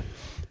too. But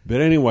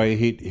anyway,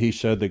 he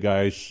said the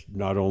guy's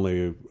not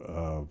only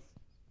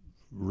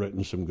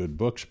written some good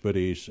books, but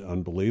he's an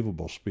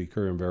unbelievable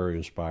speaker and very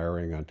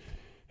inspiring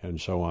and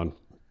so on.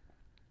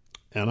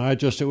 And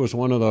it was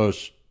one of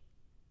those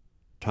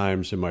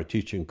times in my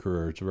teaching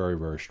career. It's very,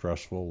 very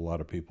stressful. A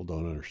lot of people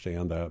don't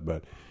understand that,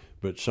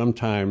 but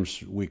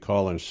sometimes we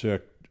call in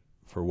sick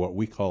for what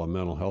we call a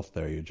mental health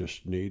day.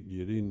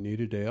 You need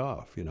a day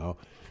off,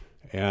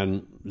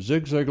 And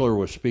Zig Ziglar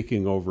was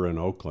speaking over in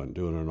Oakland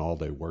doing an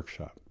all-day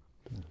workshop.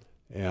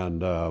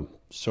 And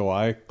so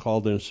I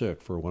called in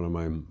sick for one of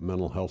my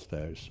mental health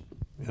days.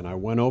 And I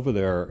went over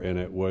there, and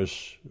it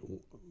was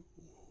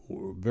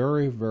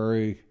very,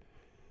 very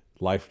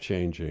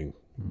life-changing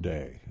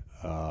day.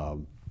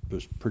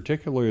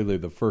 particularly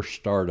the first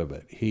start of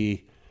it.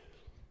 He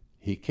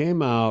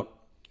came out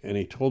and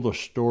he told a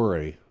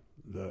story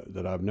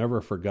that I've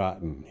never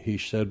forgotten. He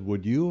said,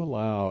 "Would you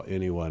allow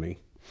anyone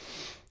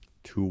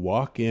to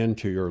walk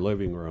into your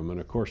living room?" And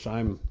of course,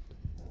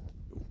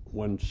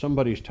 when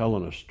somebody's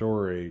telling a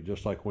story,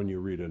 just like when you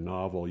read a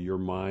novel, your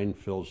mind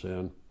fills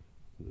in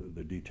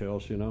the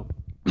details, you know.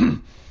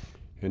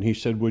 And he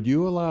said, "Would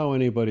you allow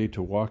anybody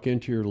to walk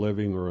into your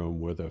living room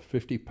with a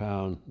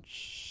 50-pound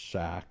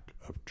sack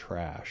of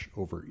trash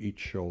over each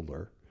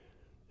shoulder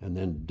and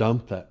then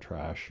dump that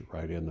trash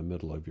right in the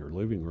middle of your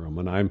living room?"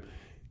 And I'm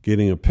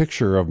getting a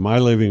picture of my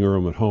living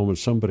room at home and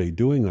somebody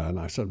doing that. And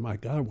I said, "My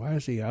God, why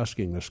is he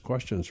asking this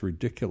question? It's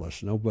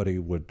ridiculous. Nobody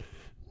would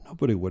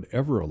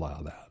ever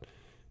allow that."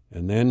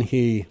 And then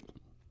he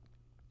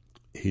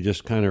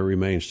just kind of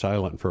remained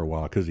silent for a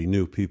while because he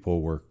knew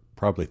people were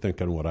probably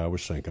thinking what I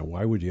was thinking.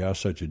 Why would you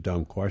ask such a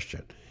dumb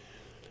question?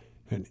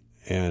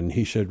 And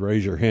he said,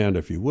 "Raise your hand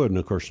if you would." And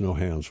of course, no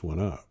hands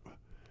went up.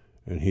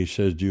 And he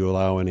says, "Do you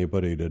allow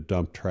anybody to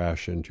dump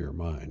trash into your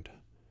mind?"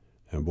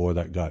 And boy,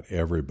 that got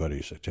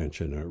everybody's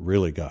attention. It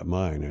really got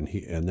mine.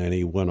 And then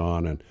he went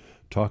on and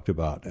talked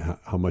about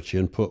how much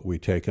input we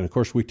take. And of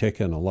course, we take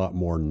in a lot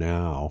more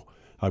now.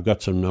 I've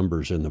got some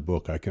numbers in the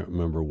book. I can't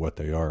remember what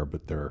they are,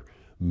 but they're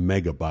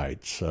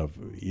megabytes of,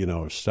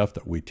 stuff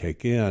that we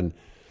take in.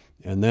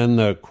 And then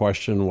the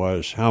question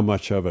was, how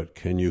much of it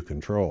can you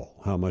control?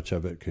 How much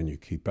of it can you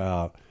keep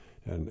out?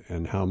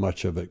 And how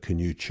much of it can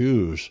you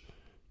choose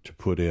to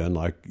put in?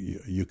 Like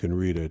you can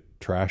read a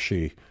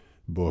trashy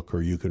book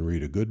or you can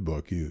read a good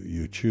book.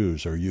 You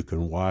choose. Or you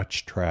can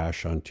watch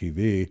trash on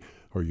TV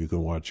or you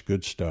can watch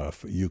good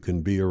stuff. You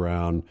can be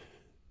around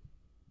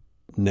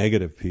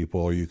negative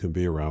people or you can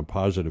be around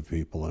positive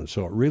people. And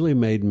so it really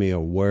made me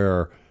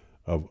aware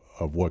of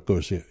what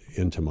goes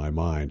into my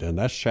mind. And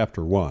that's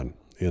chapter 1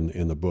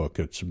 in the book.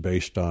 It's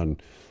based on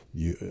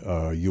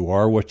you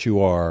are what you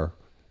are.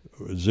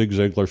 Zig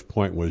Ziglar's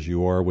point was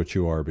you are what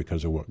you are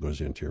because of what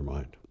goes into your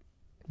mind.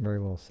 Very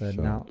well said.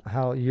 So, now,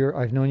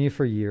 I've known you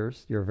for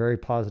years. You're a very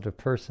positive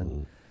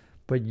person,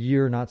 but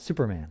you're not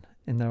Superman.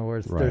 In other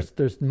words, right.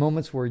 there's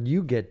moments where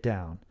you get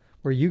down,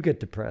 where you get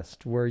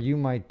depressed, where you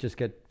might just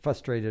get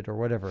frustrated or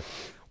whatever.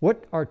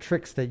 What are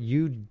tricks that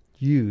you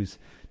use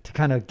to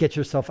kind of get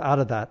yourself out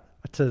of that,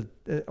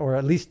 or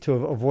at least to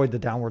avoid the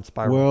downward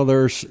spiral?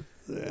 Well,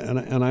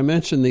 and I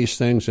mentioned these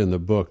things in the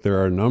book.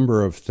 There are a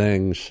number of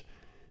things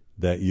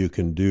that you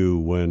can do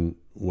when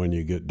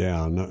you get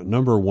down.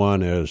 Number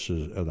one is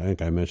I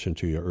think I mentioned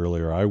to you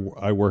earlier,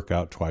 I work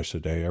out twice a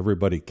day.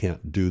 Everybody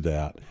can't do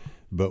that.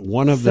 But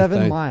one of the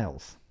 7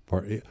 miles.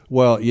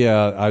 Well,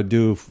 yeah, I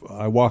do.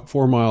 I walk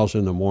 4 miles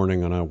in the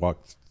morning and I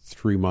walk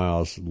 3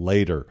 miles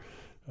later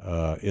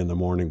in the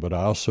morning. But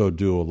I also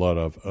do a lot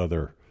of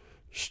other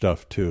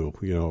stuff too,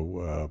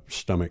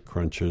 stomach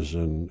crunches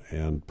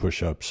and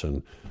push-ups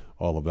and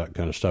all of that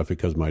kind of stuff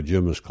because my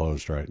gym is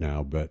closed right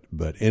now.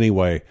 But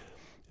anyway,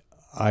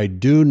 I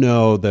do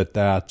know that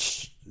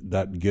gets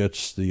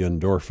the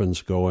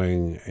endorphins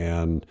going,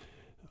 and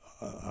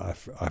I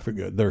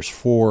forget. There's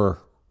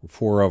four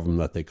of them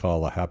that they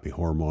call the happy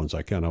hormones.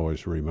 I can't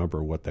always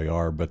remember what they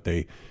are, but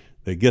they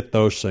get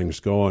those things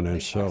going,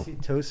 and so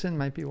oxytocin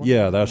might be one.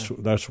 Yeah,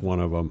 that's one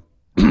of them,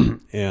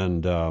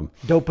 and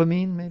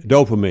dopamine maybe.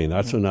 Dopamine,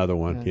 that's another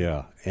one.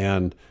 Yeah,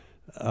 and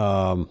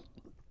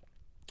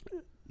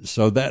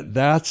so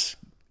that's.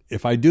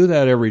 If I do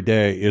that every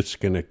day, it's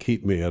going to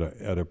keep me at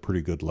a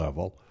pretty good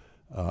level.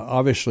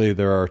 Obviously,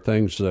 there are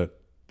things that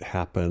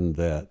happen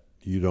that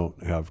you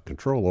don't have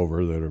control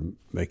over that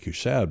make you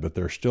sad, but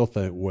there are still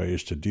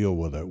ways to deal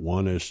with it.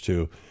 One is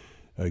to,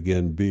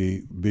 again,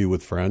 be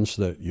with friends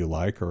that you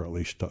like, or at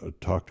least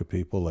talk to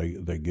people.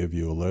 They give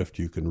you a lift.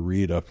 You can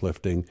read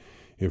uplifting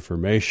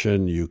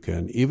information. You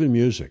can, even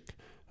music.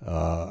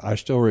 I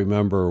still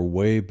remember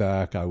way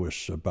back, I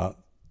was about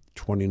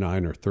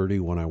 29 or 30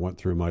 when I went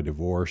through my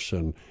divorce,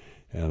 and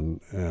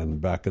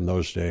back in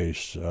those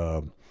days,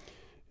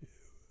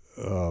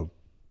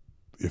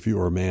 if you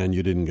were a man,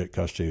 you didn't get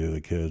custody of the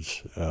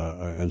kids,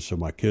 and so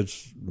my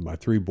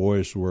 3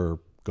 boys were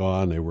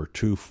gone. They were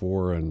 2,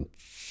 4, and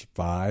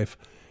 5,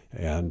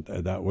 and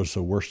that was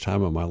the worst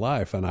time of my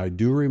life. And I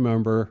do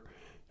remember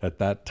at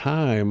that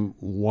time,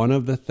 one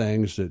of the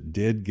things that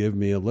did give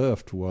me a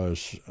lift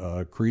was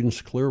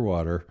Creedence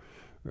Clearwater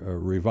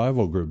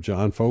revival group.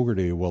 John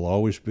Fogerty will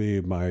always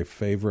be my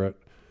favorite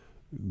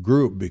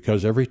group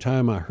because every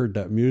time I heard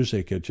that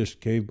music, it just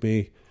gave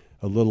me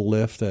a little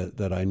lift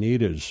that I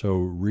needed. So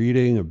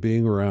reading and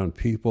being around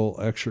people,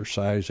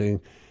 exercising,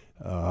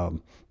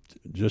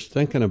 just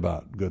thinking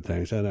about good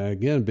things, and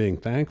again, being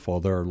thankful.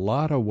 There are a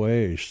lot of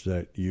ways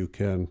that you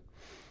can,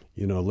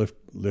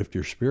 lift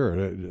your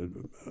spirit.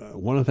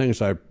 One of the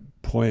things I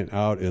point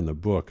out in the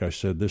book, I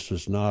said, this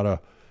is not a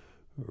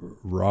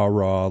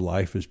rah-rah,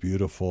 life is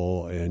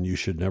beautiful, and you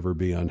should never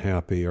be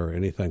unhappy or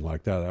anything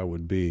like that. That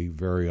would be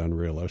very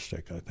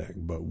unrealistic, I think.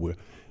 But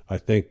I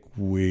think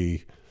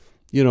we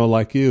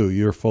like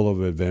you're full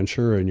of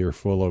adventure and you're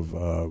full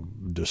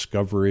of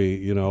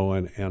discovery, and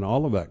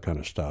all of that kind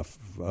of stuff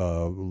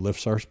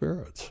lifts our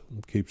spirits,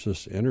 keeps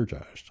us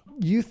energized.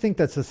 You think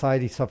that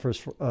society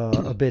suffers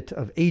a bit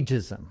of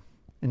ageism,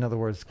 in other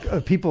words,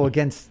 people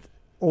against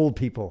old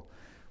people,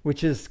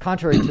 which is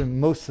contrary to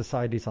most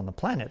societies on the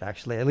planet,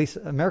 actually. At least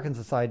American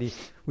society,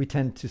 we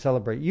tend to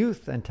celebrate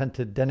youth and tend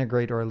to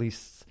denigrate or at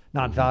least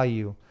not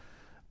value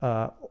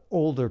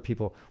older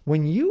people.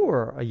 When you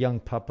were a young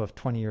pup of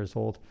 20 years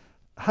old,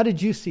 how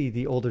did you see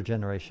the older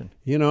generation?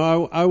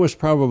 I was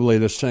probably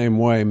the same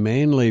way,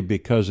 mainly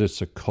because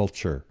it's a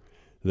culture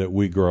that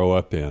we grow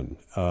up in.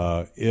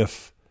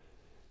 If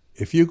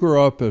you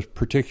grow up as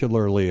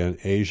particularly an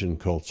Asian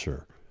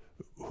culture,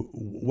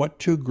 what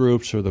two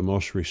groups are the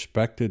most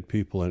respected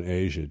people in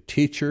Asia?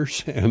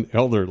 Teachers and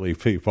elderly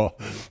people.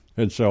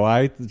 And so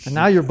And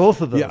now you're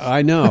both of those. Yeah,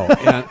 I know.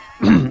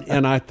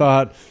 And I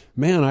thought,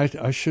 man,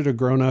 I should have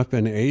grown up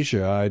in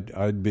Asia.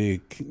 I'd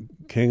be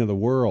king of the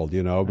world,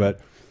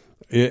 But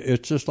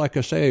it's just like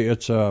I say,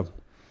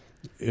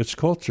 it's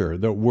culture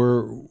that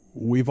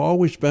we've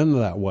always been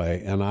that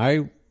way. And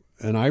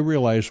I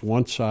realized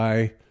once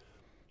I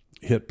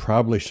hit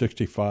probably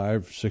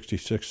 65,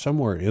 66,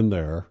 somewhere in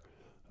there,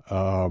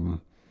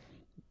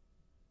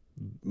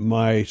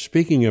 my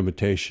speaking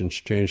invitations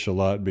changed a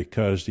lot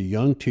because the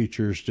young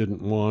teachers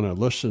didn't want to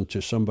listen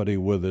to somebody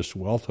with this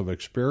wealth of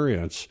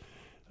experience.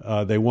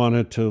 They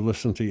wanted to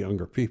listen to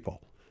younger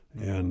people,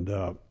 and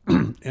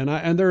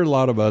there are a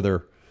lot of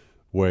other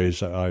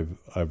ways I've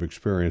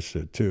experienced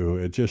it too.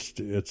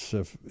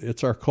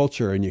 It's our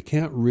culture, and you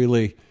can't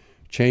really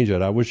change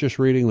it. I was just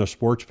reading the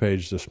sports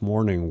page this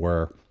morning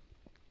where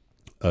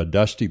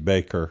Dusty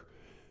Baker,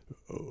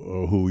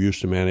 who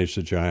used to manage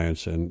the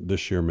Giants and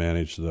this year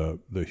managed the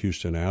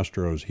Houston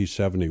Astros, he's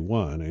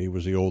 71, and he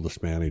was the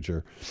oldest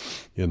manager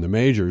in the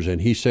majors,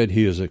 and he said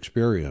he has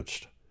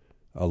experienced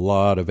a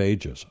lot of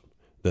ageism,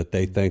 that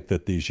they think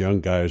that these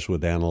young guys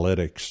with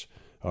analytics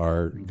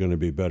are going to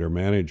be better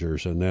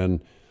managers. And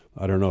then,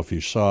 I don't know if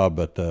you saw,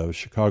 but the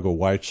Chicago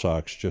White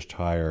Sox just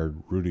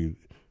hired Rudy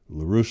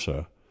La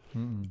Russa,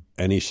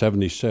 and he's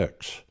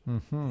 76,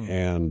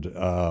 and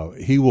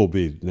he will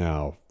be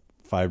now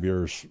 5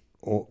 years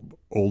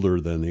older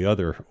than the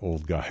other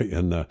old guy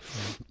in the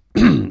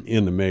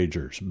in the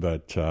majors,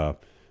 but yeah,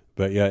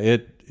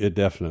 it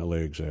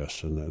definitely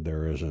exists, and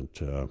there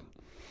isn't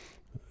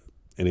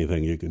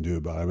anything you can do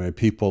about it. I mean,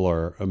 people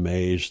are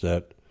amazed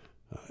that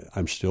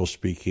I'm still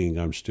speaking,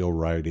 I'm still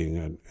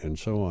writing, and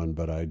so on,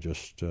 but I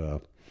just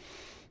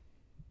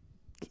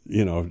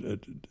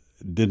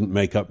didn't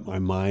make up my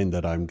mind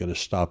that I'm going to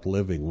stop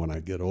living when I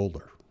get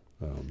older.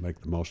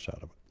 Make the most out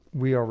of it.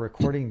 We are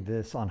recording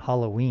this on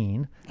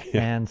Halloween,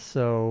 and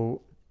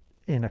so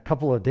in a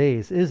couple of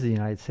days is the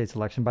United States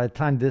election. By the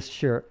time this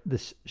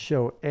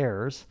show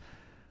airs,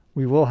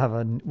 we will have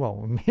we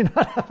may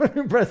not have a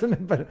new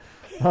president, but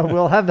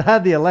we'll have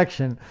had the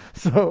election.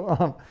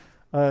 So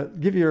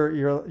give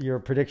your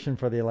prediction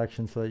for the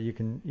election so that you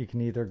can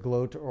either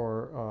gloat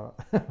or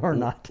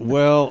not.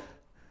 Well,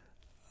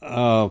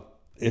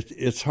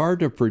 it's hard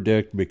to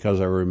predict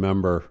because I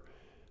remember.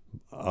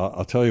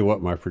 I'll tell you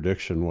what my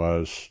prediction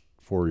was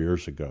 4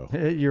 years ago.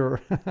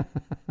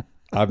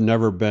 I've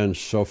never been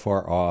so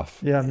far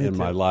off in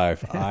my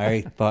life.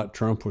 I thought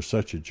Trump was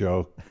such a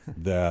joke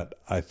that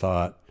I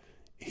thought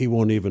he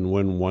won't even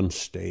win one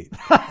state.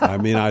 I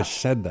mean, I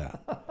said that.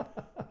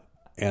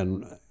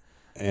 And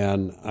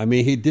I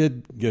mean, he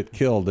did get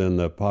killed in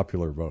the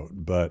popular vote,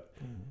 but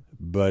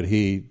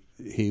he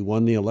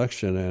won the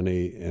election and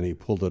he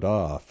pulled it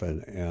off.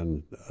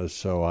 And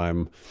so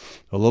I'm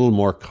a little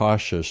more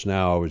cautious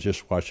now. I was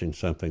just watching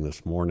something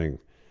this morning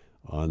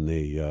on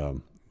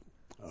the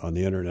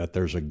internet.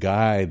 There's a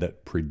guy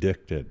that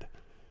predicted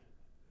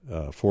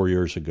 4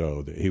 years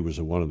ago that he was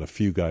one of the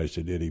few guys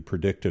that did. He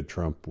predicted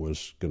Trump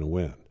was going to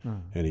win,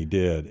 and he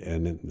did.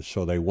 And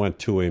so they went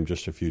to him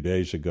just a few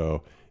days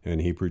ago,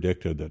 and he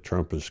predicted that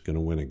Trump is going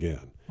to win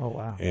again. Oh,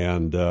 wow.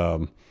 And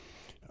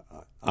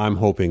I'm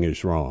hoping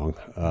he's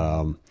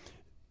wrong.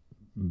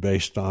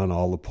 Based on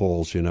all the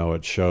polls,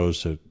 it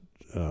shows that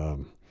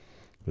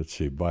let's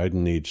see, Biden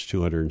needs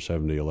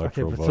 270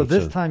 electoral votes. So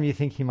this time you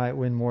think he might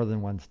win more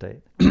than one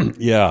state?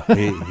 Yeah,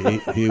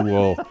 he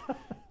will.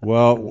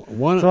 Well,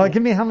 So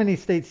give me how many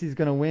states he's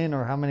going to win,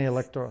 or how many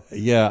electoral.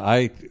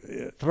 Yeah,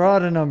 throw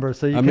out a number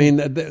so you. I mean,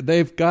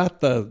 they've got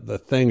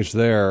the things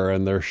there,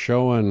 and they're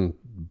showing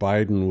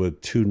Biden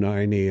with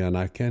 290, and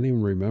I can't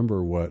even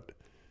remember what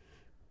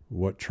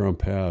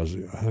Trump has,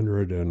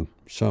 100 and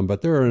some,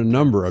 but there are a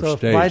number of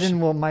states. So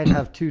Biden might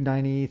have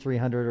 290,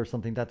 300 or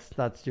something.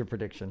 That's your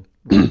prediction.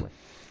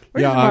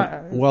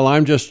 Yeah,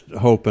 I'm just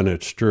hoping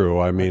it's true.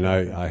 I mean,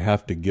 I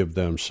have to give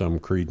them some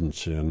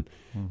credence in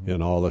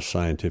all the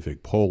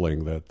scientific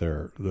polling that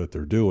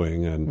they're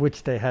doing, and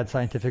which they had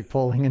scientific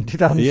polling in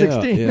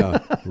 2016. Yeah,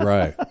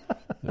 right.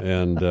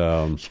 And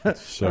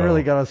so I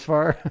really got as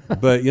far.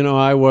 But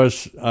I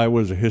was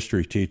a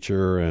history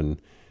teacher, and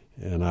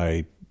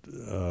I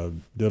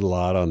did a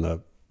lot on the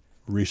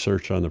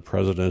research on the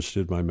presidents,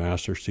 did my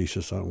master's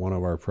thesis on one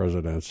of our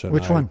presidents. And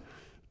Which one?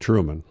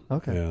 Truman.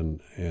 Okay.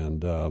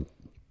 And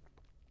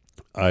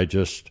I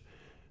just,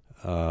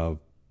 I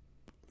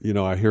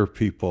hear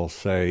people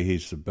say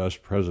he's the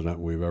best president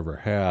we've ever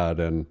had,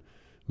 and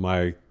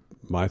my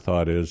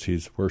thought is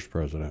he's the worst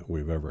president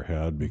we've ever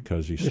had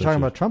because he's. You're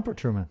talking about Trump or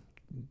Truman?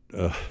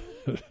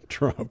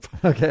 Trump.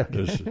 Okay.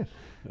 He,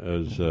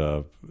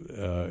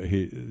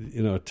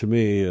 to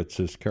me, it's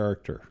his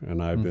character,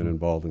 and I've been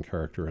involved in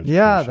character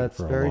that's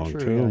for very a long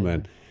true.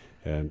 time,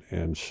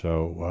 and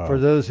so for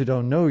those who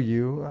don't know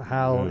you,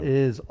 Hal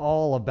is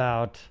all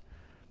about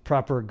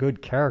proper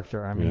good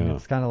character. I mean,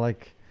 it's kind of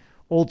like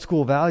old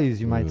school values,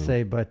 you might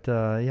say, but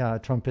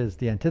Trump is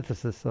the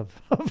antithesis of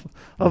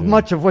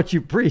much of what you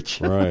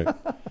preach. Right.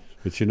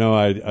 But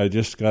I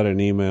just got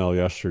an email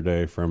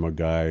yesterday from a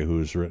guy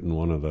who's written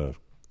one of the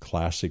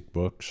classic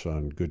books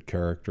on good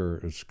character.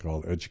 It's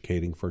called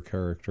Educating for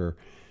Character,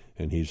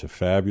 and he's a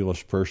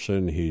fabulous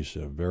person. He's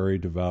a very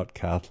devout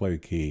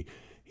Catholic. He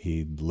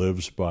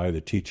lives by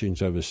the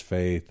teachings of his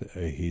faith.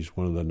 He's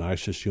one of the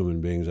nicest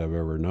human beings I've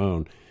ever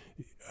known.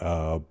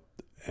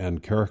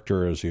 And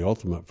character is the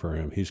ultimate for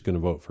him. He's going to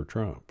vote for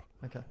Trump.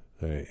 Okay.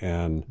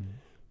 And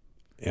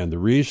the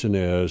reason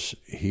is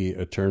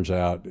it turns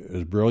out,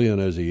 as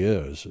brilliant as he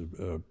is,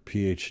 a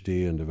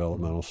PhD in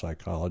developmental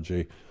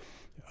psychology,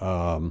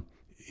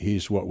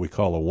 he's what we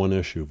call a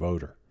one-issue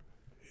voter.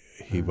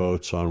 He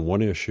votes on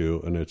one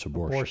issue, and it's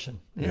abortion.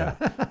 Yeah.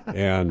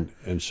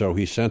 and so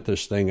he sent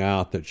this thing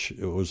out that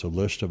it was a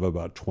list of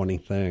about 20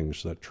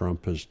 things that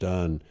Trump has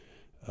done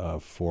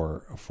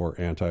for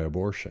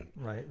anti-abortion.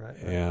 Right.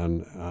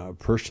 And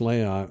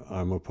personally,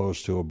 I'm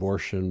opposed to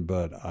abortion,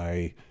 but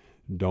I'm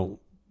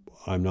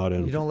not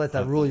in. You don't let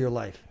that rule your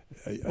life.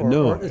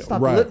 No, it's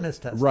not right, the litmus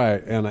test.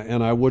 Right,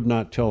 and I would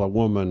not tell a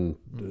woman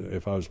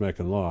if I was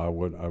making law. I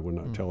would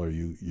not tell her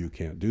you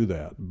can't do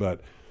that.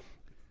 But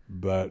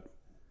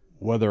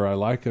whether I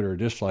like it or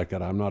dislike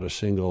it, I'm not a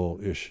single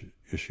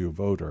issue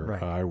voter.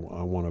 Right. I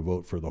want to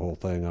vote for the whole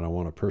thing, and I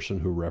want a person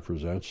who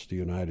represents the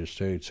United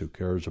States, who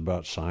cares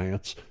about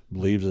science,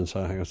 believes in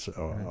science,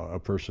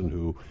 a person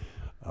who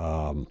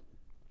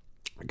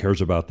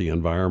cares about the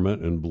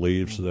environment and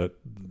believes that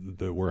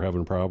we're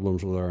having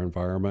problems with our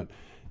environment,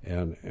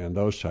 and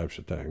those types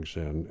of things.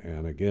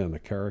 And again, the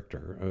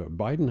character.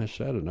 Biden has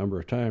said a number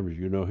of times,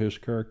 you know his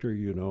character,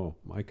 you know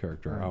my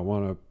character. Right. I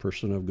want a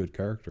person of good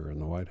character in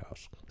the White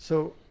House.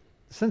 So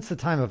since the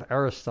time of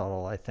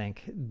Aristotle, I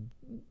think,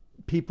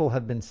 people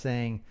have been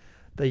saying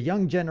the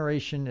young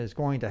generation is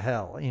going to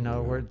hell,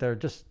 where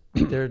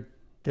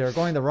they're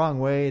going the wrong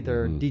way.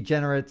 They're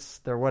degenerates.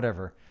 They're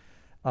whatever.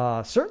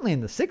 Certainly in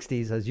the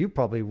 60s, as you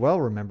probably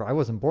well remember, I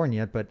wasn't born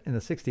yet, but in the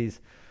 60s,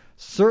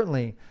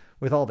 certainly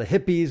with all the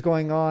hippies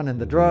going on and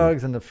the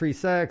drugs and the free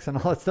sex and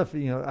all that stuff,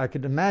 I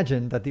could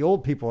imagine that the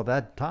old people at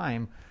that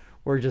time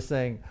were just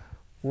saying,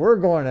 we're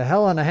going to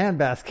hell in a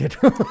handbasket.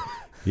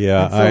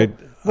 Yeah.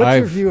 What's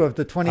your view of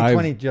the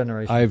 2020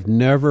 generation? I've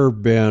never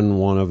been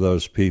one of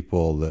those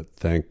people that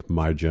think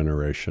my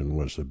generation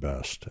was the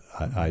best.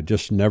 I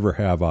just never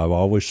have. I've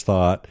always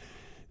thought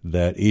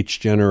that each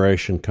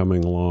generation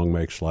coming along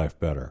makes life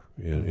better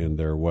in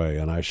their way,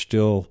 and I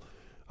still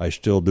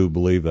do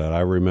believe that. I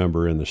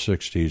remember in the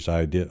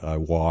 60s I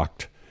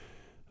walked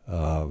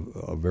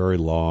a very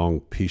long,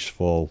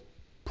 peaceful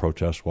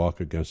protest walk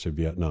against the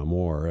Vietnam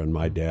War, and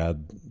my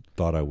dad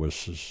thought I was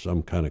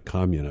some kind of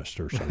communist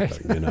or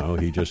something.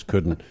 Right. He just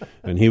couldn't,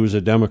 and he was a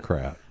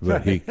Democrat,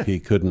 but he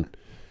couldn't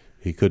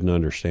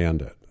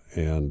understand it.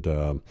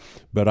 And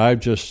but I've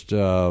just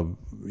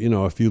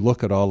if you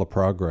look at all the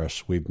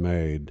progress we've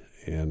made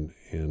in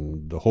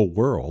the whole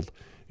world,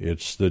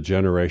 it's the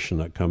generation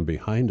that come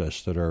behind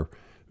us that are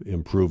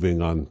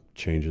improving on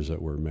changes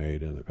that were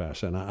made in the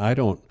past. And I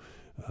don't.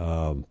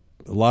 A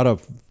lot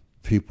of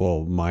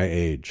people my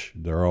age,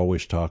 they're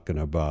always talking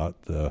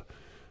about the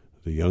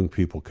young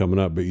people coming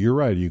up, but you're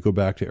right. You go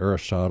back to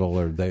Aristotle,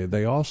 or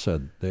they all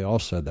said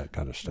that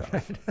kind of stuff,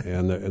 right.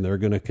 and they're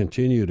going to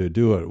continue to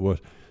do it.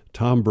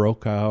 Tom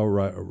Brokaw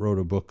wrote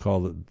a book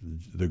called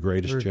The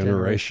Greatest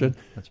Generation.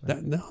 That's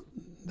right.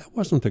 That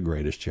wasn't the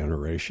greatest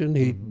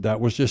generation.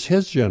 That was just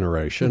his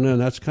generation,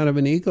 and that's kind of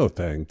an ego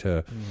thing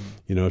to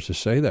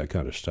say that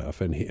kind of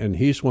stuff. And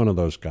he's one of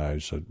those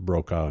guys that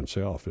Brokaw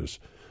himself is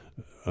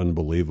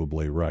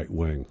unbelievably right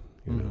wing.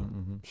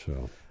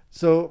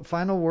 So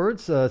final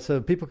words,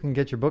 so people can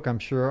get your book, I'm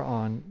sure,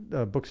 on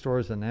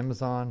bookstores and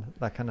Amazon,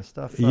 that kind of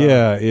stuff.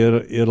 Yeah,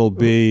 it'll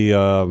be.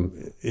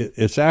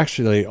 It's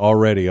actually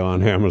already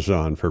on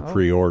Amazon for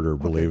pre-order.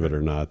 Believe it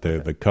or not,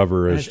 the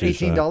cover is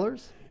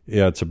 $18.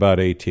 Yeah, it's about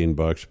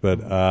 $18.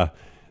 But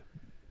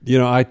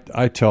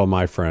I tell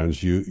my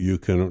friends you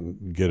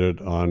can get it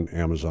on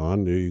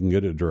Amazon. You can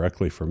get it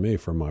directly from me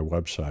from my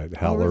website,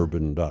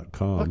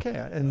 halurban.com.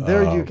 Okay, and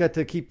there you get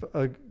to keep.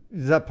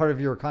 Is that part of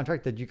your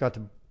contract that you got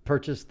to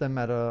purchase them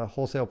at a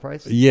wholesale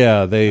price?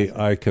 Yeah,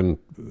 I can,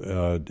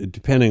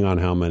 depending on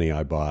how many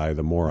I buy,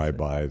 the more I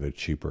buy, the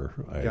cheaper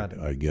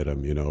I get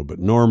them, But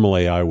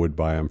normally I would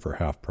buy them for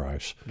half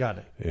price. Got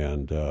it.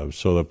 And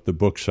so if the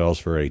book sells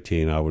for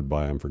 $18, I would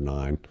buy them for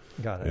 $9.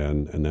 Got it.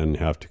 And then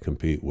have to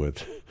compete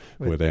with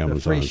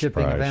Amazon's free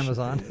shipping price. of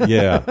Amazon.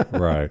 Yeah,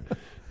 right.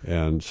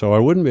 And so I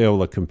wouldn't be able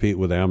to compete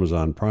with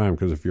Amazon Prime,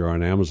 because if you're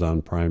on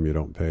Amazon Prime, you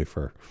don't pay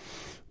for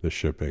the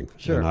shipping.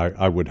 Sure. And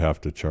I would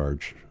have to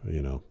charge,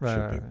 shipping,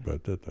 right.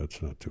 but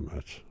that's not too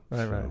much.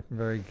 Right.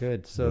 Very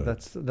good. So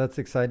that's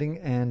exciting.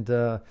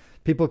 And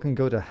people can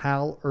go to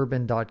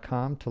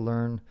halurban.com to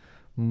learn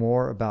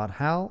more about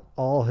Hal,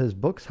 all his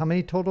books. How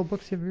many total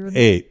books have you written?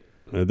 8.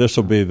 This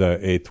will be the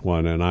 8th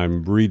one, and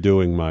I'm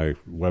redoing my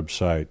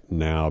website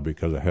now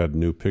because I had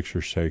new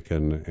pictures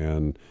taken,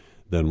 and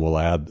then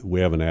we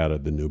haven't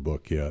added the new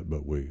book yet,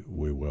 but we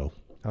will.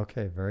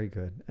 Okay, very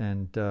good.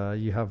 And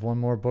you have one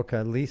more book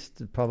at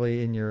least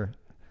probably in your,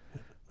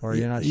 or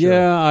you're not sure?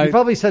 Yeah. You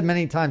probably said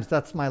many times,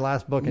 that's my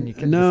last book, and you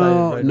couldn't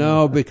decide right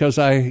No, because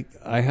I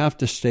have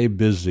to stay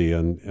busy,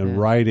 and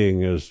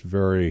writing is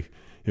it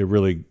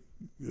really,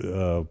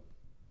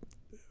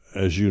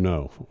 as you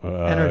know,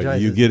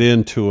 energizes. You get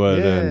into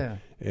it, Yeah.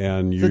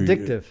 and It's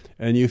addictive.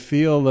 And you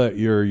feel that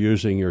you're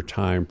using your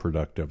time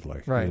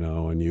productively, right.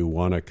 And you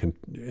want to,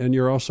 and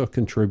you're also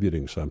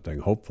contributing something,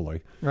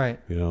 hopefully, right.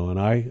 And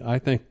I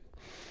think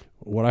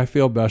what I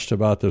feel best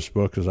about this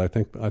book is I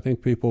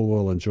think people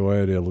will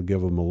enjoy it. It'll give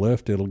them a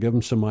lift. It'll give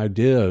them some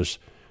ideas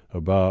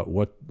about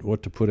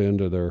what to put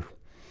into their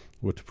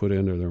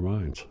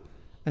minds.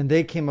 And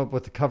they came up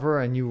with the cover,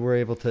 and you were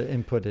able to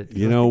input it.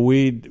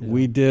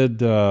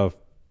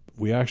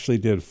 We actually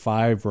did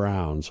 5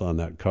 rounds on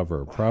that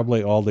cover.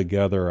 Probably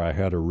altogether, I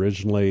had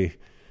originally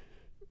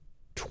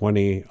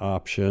 20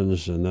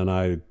 options, and then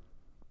I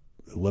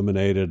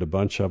eliminated a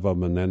bunch of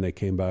them, and then they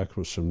came back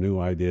with some new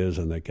ideas,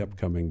 and they kept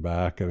coming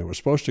back. And it was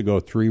supposed to go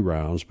 3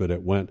 rounds, but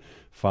it went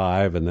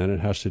 5, and then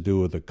it has to do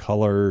with the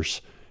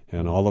colors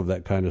and all of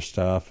that kind of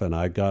stuff. And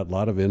I got a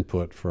lot of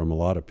input from a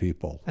lot of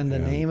people. And the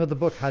name of the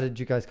book, how did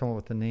you guys come up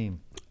with the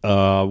name?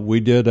 We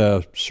did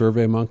a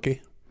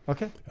SurveyMonkey.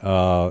 Okay.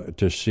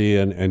 To see,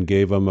 and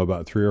gave them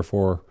about 3 or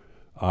 4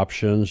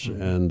 options,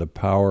 and the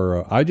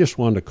power. I just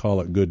wanted to call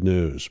it Good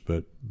News,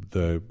 but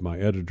my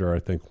editor, I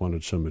think,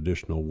 wanted some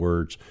additional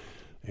words,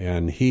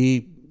 and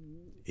he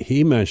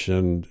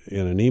mentioned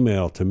in an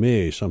email to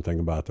me something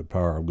about the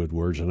power of good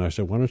words, and I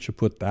said, why don't you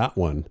put that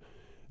one,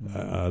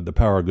 the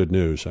power of good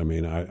news? I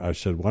mean, I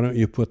said, why don't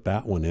you put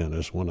that one in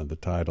as one of the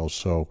titles?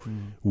 So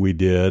we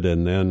did,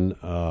 and then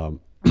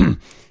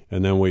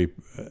we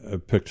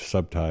picked a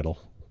subtitle.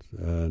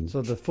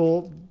 So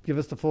give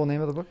us the full name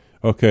of the book.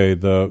 Okay,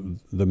 the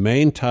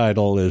main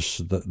title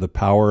is the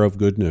Power of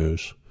Good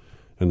News,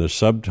 and the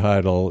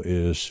subtitle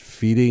is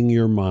Feeding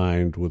Your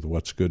Mind with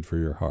What's Good for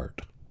Your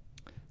Heart.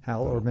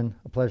 Hal Urban,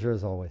 a pleasure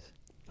as always.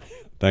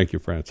 Thank you,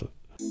 Francis.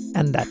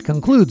 And that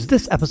concludes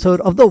this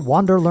episode of the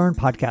Wander Learn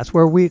podcast,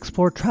 where we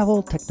explore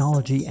travel,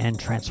 technology, and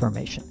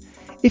transformation.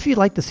 If you'd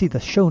like to see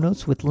the show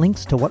notes with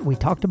links to what we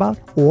talked about,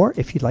 or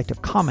if you'd like to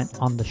comment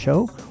on the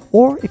show,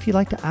 or if you'd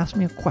like to ask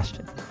me a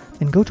question,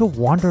 then go to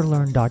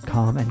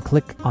wanderlearn.com and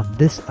click on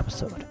this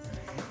episode.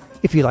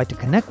 If you'd like to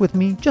connect with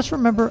me, just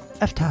remember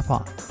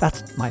ftapon.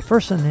 That's my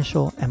first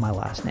initial and my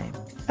last name.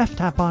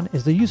 ftapon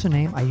is the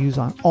username I use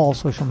on all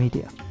social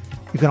media.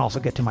 You can also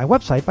get to my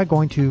website by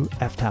going to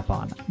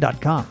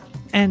ftapon.com.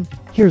 And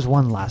here's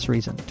one last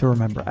reason to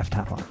remember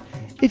ftapon.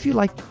 If you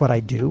like what I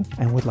do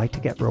and would like to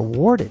get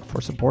rewarded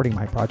for supporting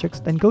my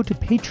projects, then go to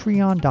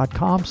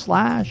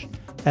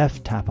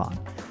patreon.com/ftapon.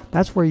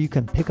 That's where you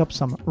can pick up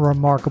some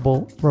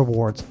remarkable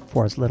rewards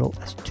for as little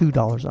as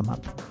 $2 a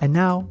month. And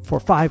now for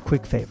 5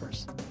 quick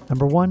favors.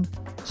 Number 1,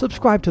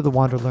 subscribe to the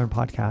Wander Learn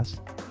podcast.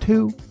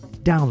 2,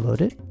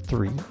 download it.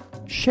 3,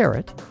 share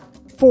it.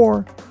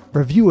 4,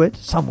 review it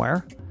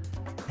somewhere.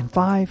 And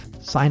 5,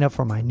 sign up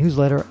for my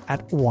newsletter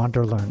at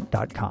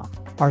wanderlearn.com.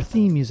 Our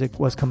theme music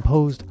was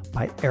composed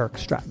by Eric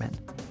Stratman.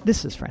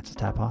 This is Francis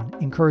Tapon,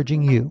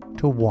 encouraging you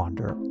to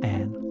wander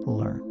and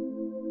learn.